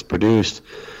offense is produced,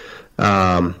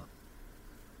 I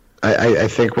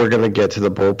think we're going to get to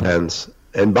the bullpens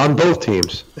and on both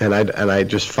teams, and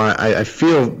I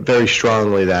feel very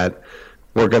strongly that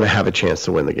we're going to have a chance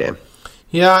to win the game.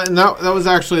 Yeah, and that was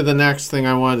actually the next thing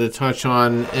I wanted to touch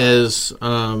on is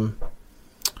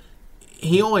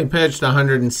he only pitched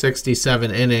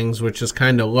 167 innings, which is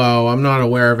kind of low. I'm not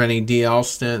aware of any DL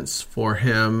stints for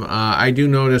him. I do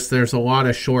notice there's a lot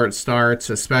of short starts,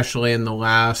 especially in the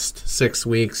last 6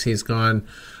 weeks. He's gone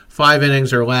 5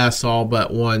 innings or less all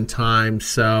but one time.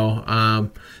 So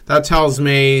that tells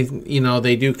me,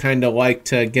 they do kind of like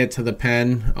to get to the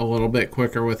pen a little bit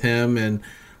quicker with him, and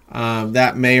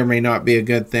that may or may not be a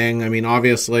good thing. I mean,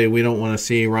 obviously, we don't want to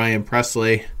see Ryan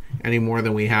Presley any more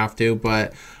than we have to,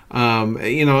 but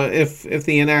if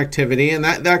the inactivity, and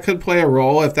that could play a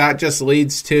role, if that just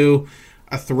leads to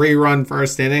a 3-run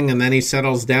first inning and then he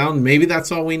settles down, maybe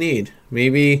that's all we need.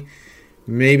 Maybe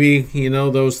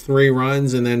those 3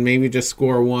 runs and then maybe just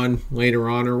score 1 later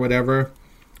on or whatever,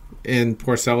 and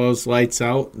Porcello's lights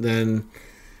out, then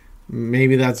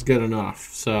maybe that's good enough.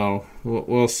 So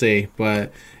we'll see.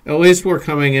 But at least we're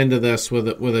coming into this with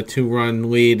a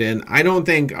 2-run lead, and I don't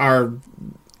think our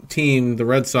team, the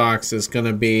Red Sox, is going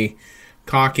to be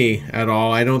cocky at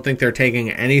all. I don't think they're taking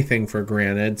anything for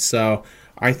granted. So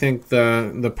I think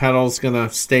the pedal's going to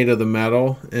stay to the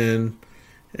metal, and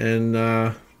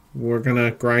we're going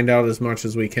to grind out as much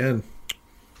as we can.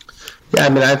 Yeah, I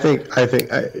mean, I think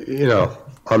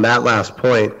on that last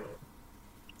point,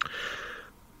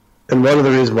 and one of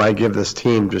the reasons why I give this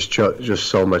team just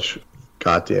so much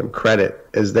goddamn credit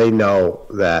is they know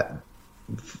that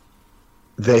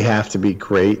they have to be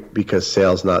great because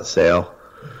sale's not sale,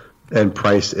 and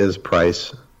price is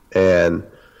price. And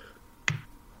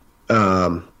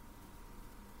I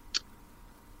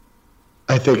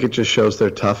think it just shows their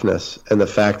toughness and the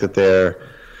fact that they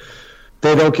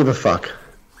don't give a fuck.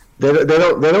 They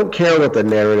don't care what the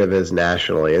narrative is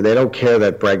nationally, and they don't care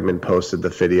that Bregman posted the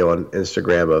video on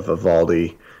Instagram of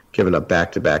EOVALDI giving up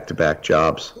back-to-back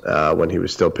jobs when he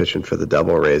was still pitching for the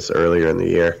Devil Rays earlier in the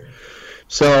year.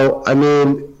 So, I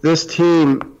mean, this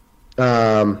team,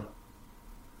 look,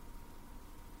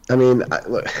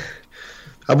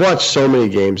 I've watched so many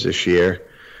games this year,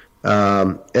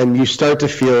 and you start to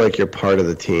feel like you're part of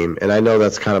the team. And I know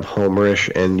that's kind of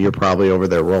homerish, and you're probably over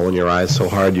there rolling your eyes so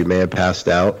hard you may have passed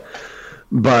out.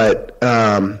 But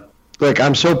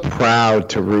I'm so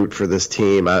proud to root for this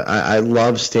team. I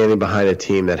love standing behind a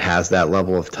team that has that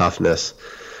level of toughness.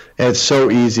 And it's so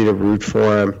easy to root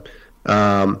for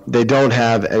them. They don't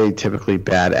have any typically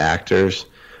bad actors,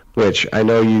 which I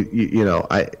know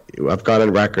I've gone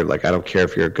on record, like, I don't care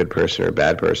if you're a good person or a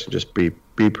bad person, just be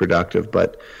productive.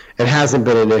 But it hasn't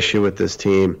been an issue with this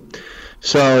team.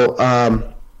 So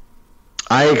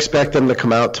I expect them to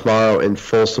come out tomorrow in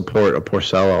full support of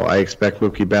Porcello. I expect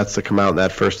Mookie Betts to come out in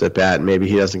that first at bat, and maybe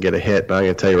he doesn't get a hit. But I'm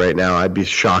going to tell you right now, I'd be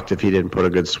shocked if he didn't put a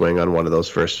good swing on one of those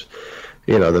first,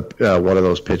 one of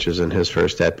those pitches in his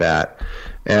first at bat.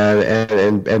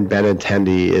 And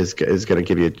Benintendi is going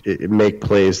to give you make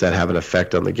plays that have an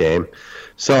effect on the game.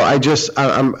 So I'm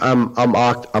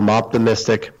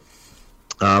optimistic.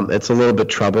 It's a little bit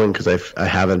troubling because I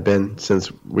haven't been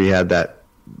since we had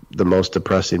the most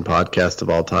depressing podcast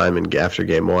of all time after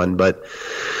game one. But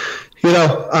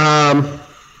let's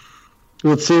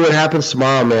see what happens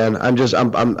tomorrow, man. I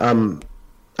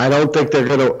don't think they're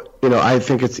gonna. I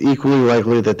think it's equally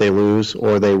likely that they lose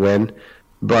or they win.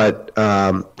 But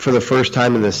for the first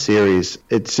time in this series,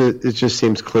 it just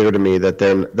seems clear to me that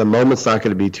the moment's not going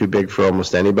to be too big for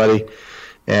almost anybody.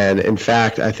 And in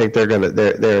fact, I think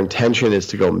their intention is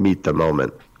to go meet the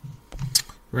moment.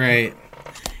 Right.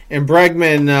 And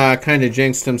Bregman kind of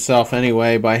jinxed himself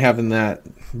anyway by having that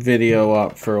video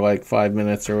up for like 5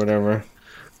 minutes or whatever.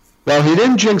 Well, he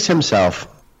didn't jinx himself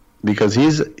because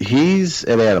he's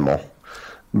an animal.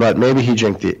 But maybe he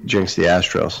jinxed the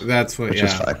Astros. Which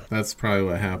is fine. That's probably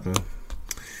what happened.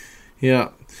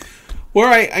 Yeah. Well,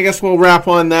 all right, I guess we'll wrap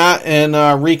on that and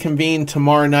reconvene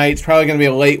tomorrow night. It's probably going to be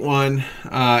a late one,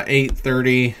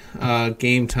 8:30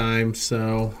 game time.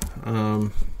 So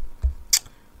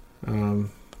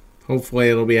hopefully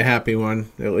it'll be a happy one,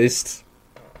 at least.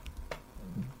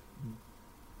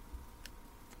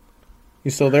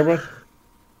 You still there, bud?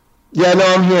 Yeah, no,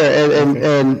 I'm here.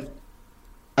 And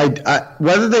I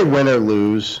whether they win or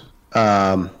lose,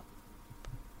 I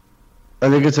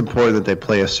think it's important that they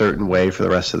play a certain way for the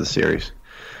rest of the series.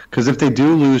 Because if they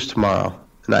do lose tomorrow,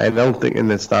 and I don't think,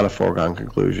 and it's not a foregone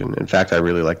conclusion. In fact, I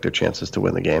really like their chances to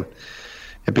win the game.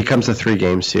 It becomes a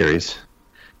 3-game series.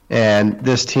 And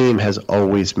this team has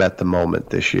always met the moment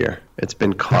this year. It's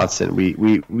been constant.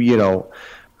 We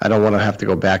I don't want to have to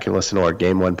go back and listen to our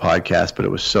Game 1 podcast, but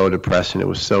it was so depressing. It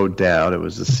was so down. It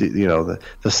was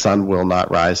the sun will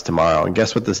not rise tomorrow. And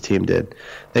guess what this team did?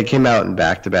 They came out in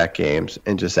back-to-back games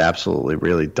and just absolutely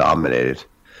really dominated.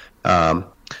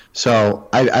 So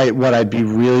what I'd be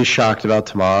really shocked about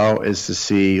tomorrow is to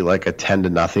see like a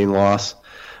 10-0 loss.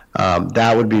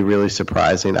 That would be really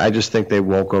surprising. I just think they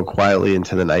won't go quietly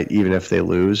into the night, even if they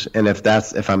lose. And if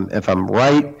I'm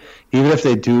right, even if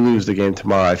they do lose the game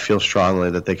tomorrow, I feel strongly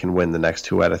that they can win the next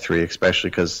 2 out of 3, especially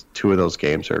because 2 of those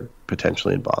games are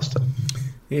potentially in Boston.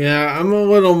 Yeah, I'm a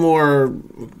little more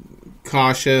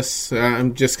cautious,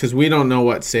 just because we don't know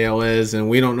what Sale is, and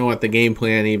we don't know what the game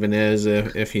plan even is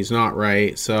if he's not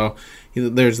right. So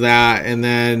there's that, and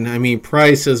then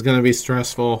Price is going to be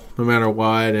stressful no matter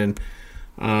what, and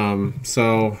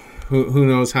so who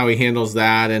knows how he handles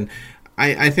that. And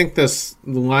I think the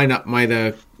lineup might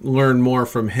have learned more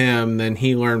from him than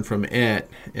he learned from it,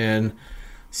 and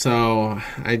so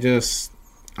I just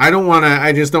don't want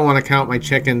to count my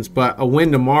chickens. But a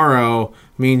win tomorrow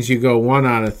means you go 1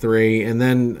 out of 3, and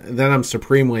then I'm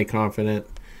supremely confident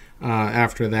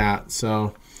after that.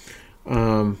 So,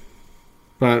 but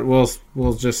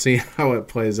we'll just see how it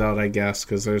plays out, I guess,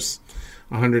 because there's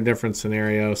 100 different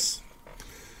scenarios.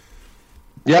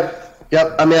 Yep.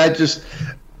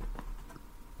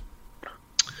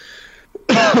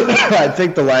 I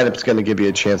think the lineup's going to give you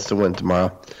a chance to win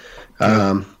tomorrow.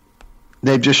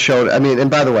 They've just showed.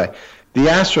 And by the way, the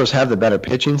Astros have the better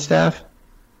pitching staff.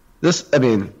 Let's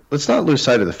not lose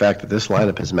sight of the fact that this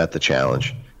lineup has met the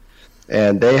challenge,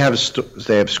 and they have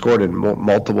scored in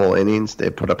multiple innings.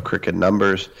 They put up cricket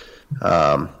numbers.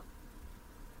 I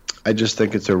just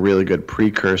think it's a really good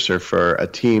precursor for a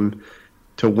team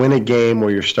to win a game where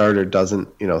your starter doesn't,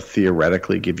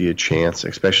 theoretically give you a chance,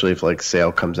 especially if like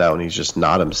Sale comes out and he's just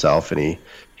not himself and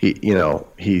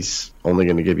he's only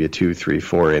going to give you 2, 3,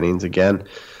 4 innings again.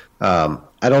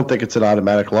 I don't think it's an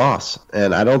automatic loss,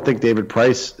 and I don't think David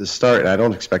Price is starting. I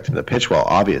don't expect him to pitch well,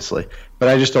 obviously, but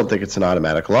I just don't think it's an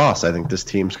automatic loss. I think this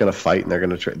team's going to fight, and they're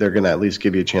going to at least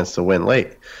give you a chance to win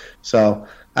late. So,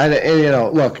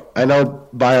 look, I know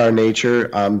by our nature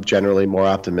I'm generally more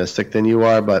optimistic than you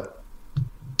are, but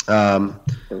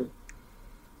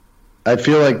I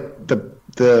feel like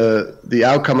the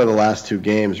outcome of the last two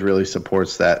games really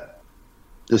supports that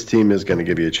this team is going to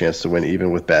give you a chance to win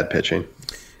even with bad pitching.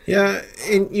 Yeah,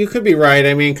 and you could be right.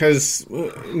 I mean, because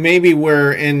maybe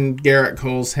we're in Garrett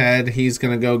Cole's head. He's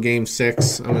going to go Game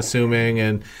 6, I'm assuming.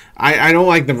 And I don't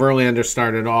like the Verlander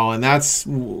start at all. And that's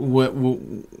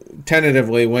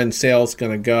tentatively when Sale's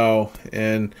going to go.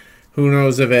 And who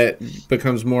knows if it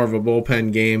becomes more of a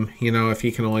bullpen game, if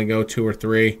he can only go 2 or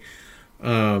 3.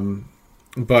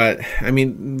 But, I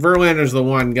mean, Verlander's the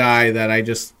one guy that I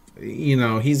just,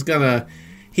 he's going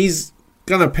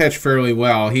to pitch fairly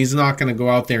well. He's not going to go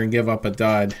out there and give up a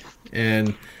dud.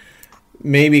 And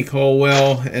maybe Cole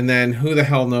will. And then who the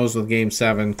hell knows with Game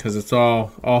 7, because it's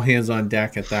all hands on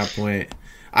deck at that point.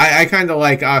 I kind of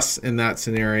like us in that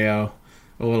scenario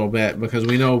a little bit because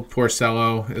we know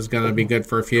Porcello is going to be good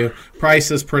for a few.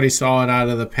 Price is pretty solid out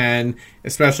of the pen,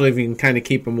 especially if you can kind of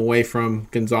keep him away from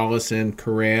Gonzalez and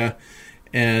Correa.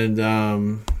 And,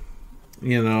 and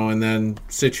then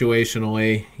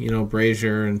situationally,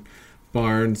 Brazier and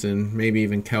Barnes and maybe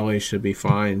even Kelly should be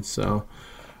fine. So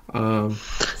and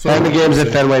the game's at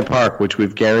Fenway Park, which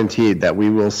we've guaranteed that we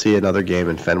will see another game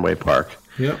in Fenway Park.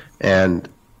 Yep. And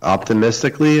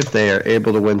optimistically, if they are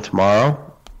able to win tomorrow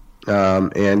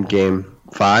and Game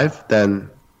 5, then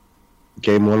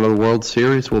Game 1 of the World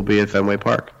Series will be at Fenway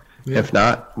Park. Yep. If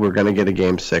not, we're going to get a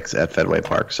Game 6 at Fenway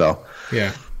Park. So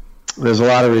yeah, there's a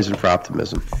lot of reason for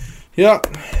optimism. Yep.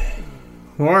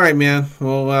 All right, man.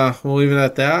 We'll leave it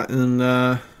at that and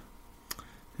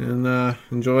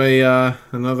enjoy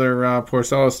another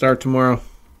Porcello start tomorrow.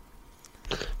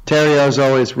 Terry, as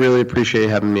always, really appreciate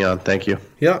having me on. Thank you.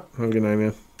 Yeah. Have a good night,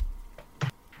 man.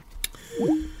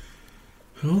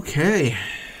 Okay.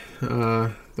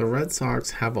 The Red Sox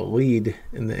have a lead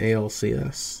in the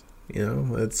ALCS.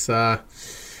 It's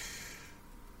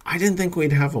I didn't think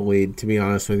we'd have a lead, to be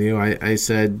honest with you. I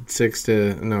said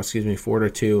 4-2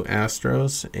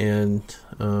 Astros, and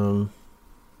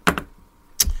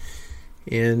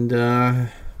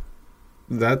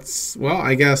that's, well,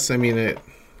 I guess, I mean, it,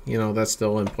 that's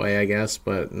still in play, I guess,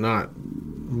 but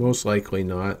most likely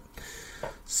not.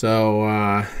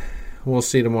 So we'll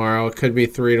see tomorrow. It could be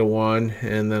 3-1,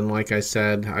 and then, like I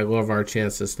said, I love our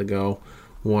chances to go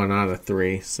 1 out of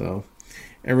 3. So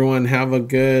everyone have a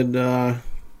good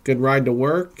ride to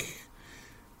work,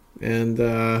 and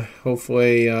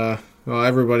hopefully,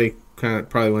 everybody kind of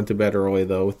probably went to bed early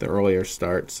though with the earlier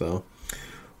start. So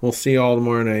we'll see you all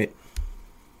tomorrow night.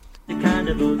 The kind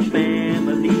of a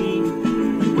family,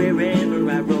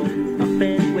 wherever I roam, a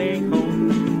Fenway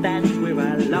home, that's where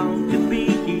I long to be.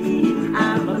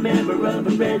 I'm a member of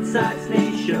a Red Sox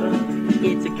nation.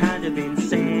 It's a kind of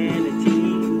insanity.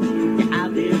 Yeah, I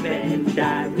live and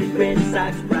die with Red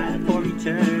Sox pride for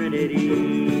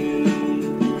eternity.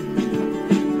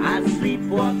 I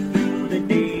sleepwalk through the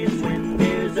days when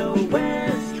there's a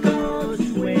West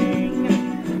Coast swing,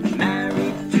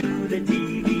 married to the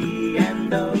TV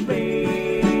and the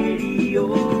radio,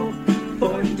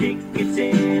 for tickets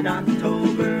in October.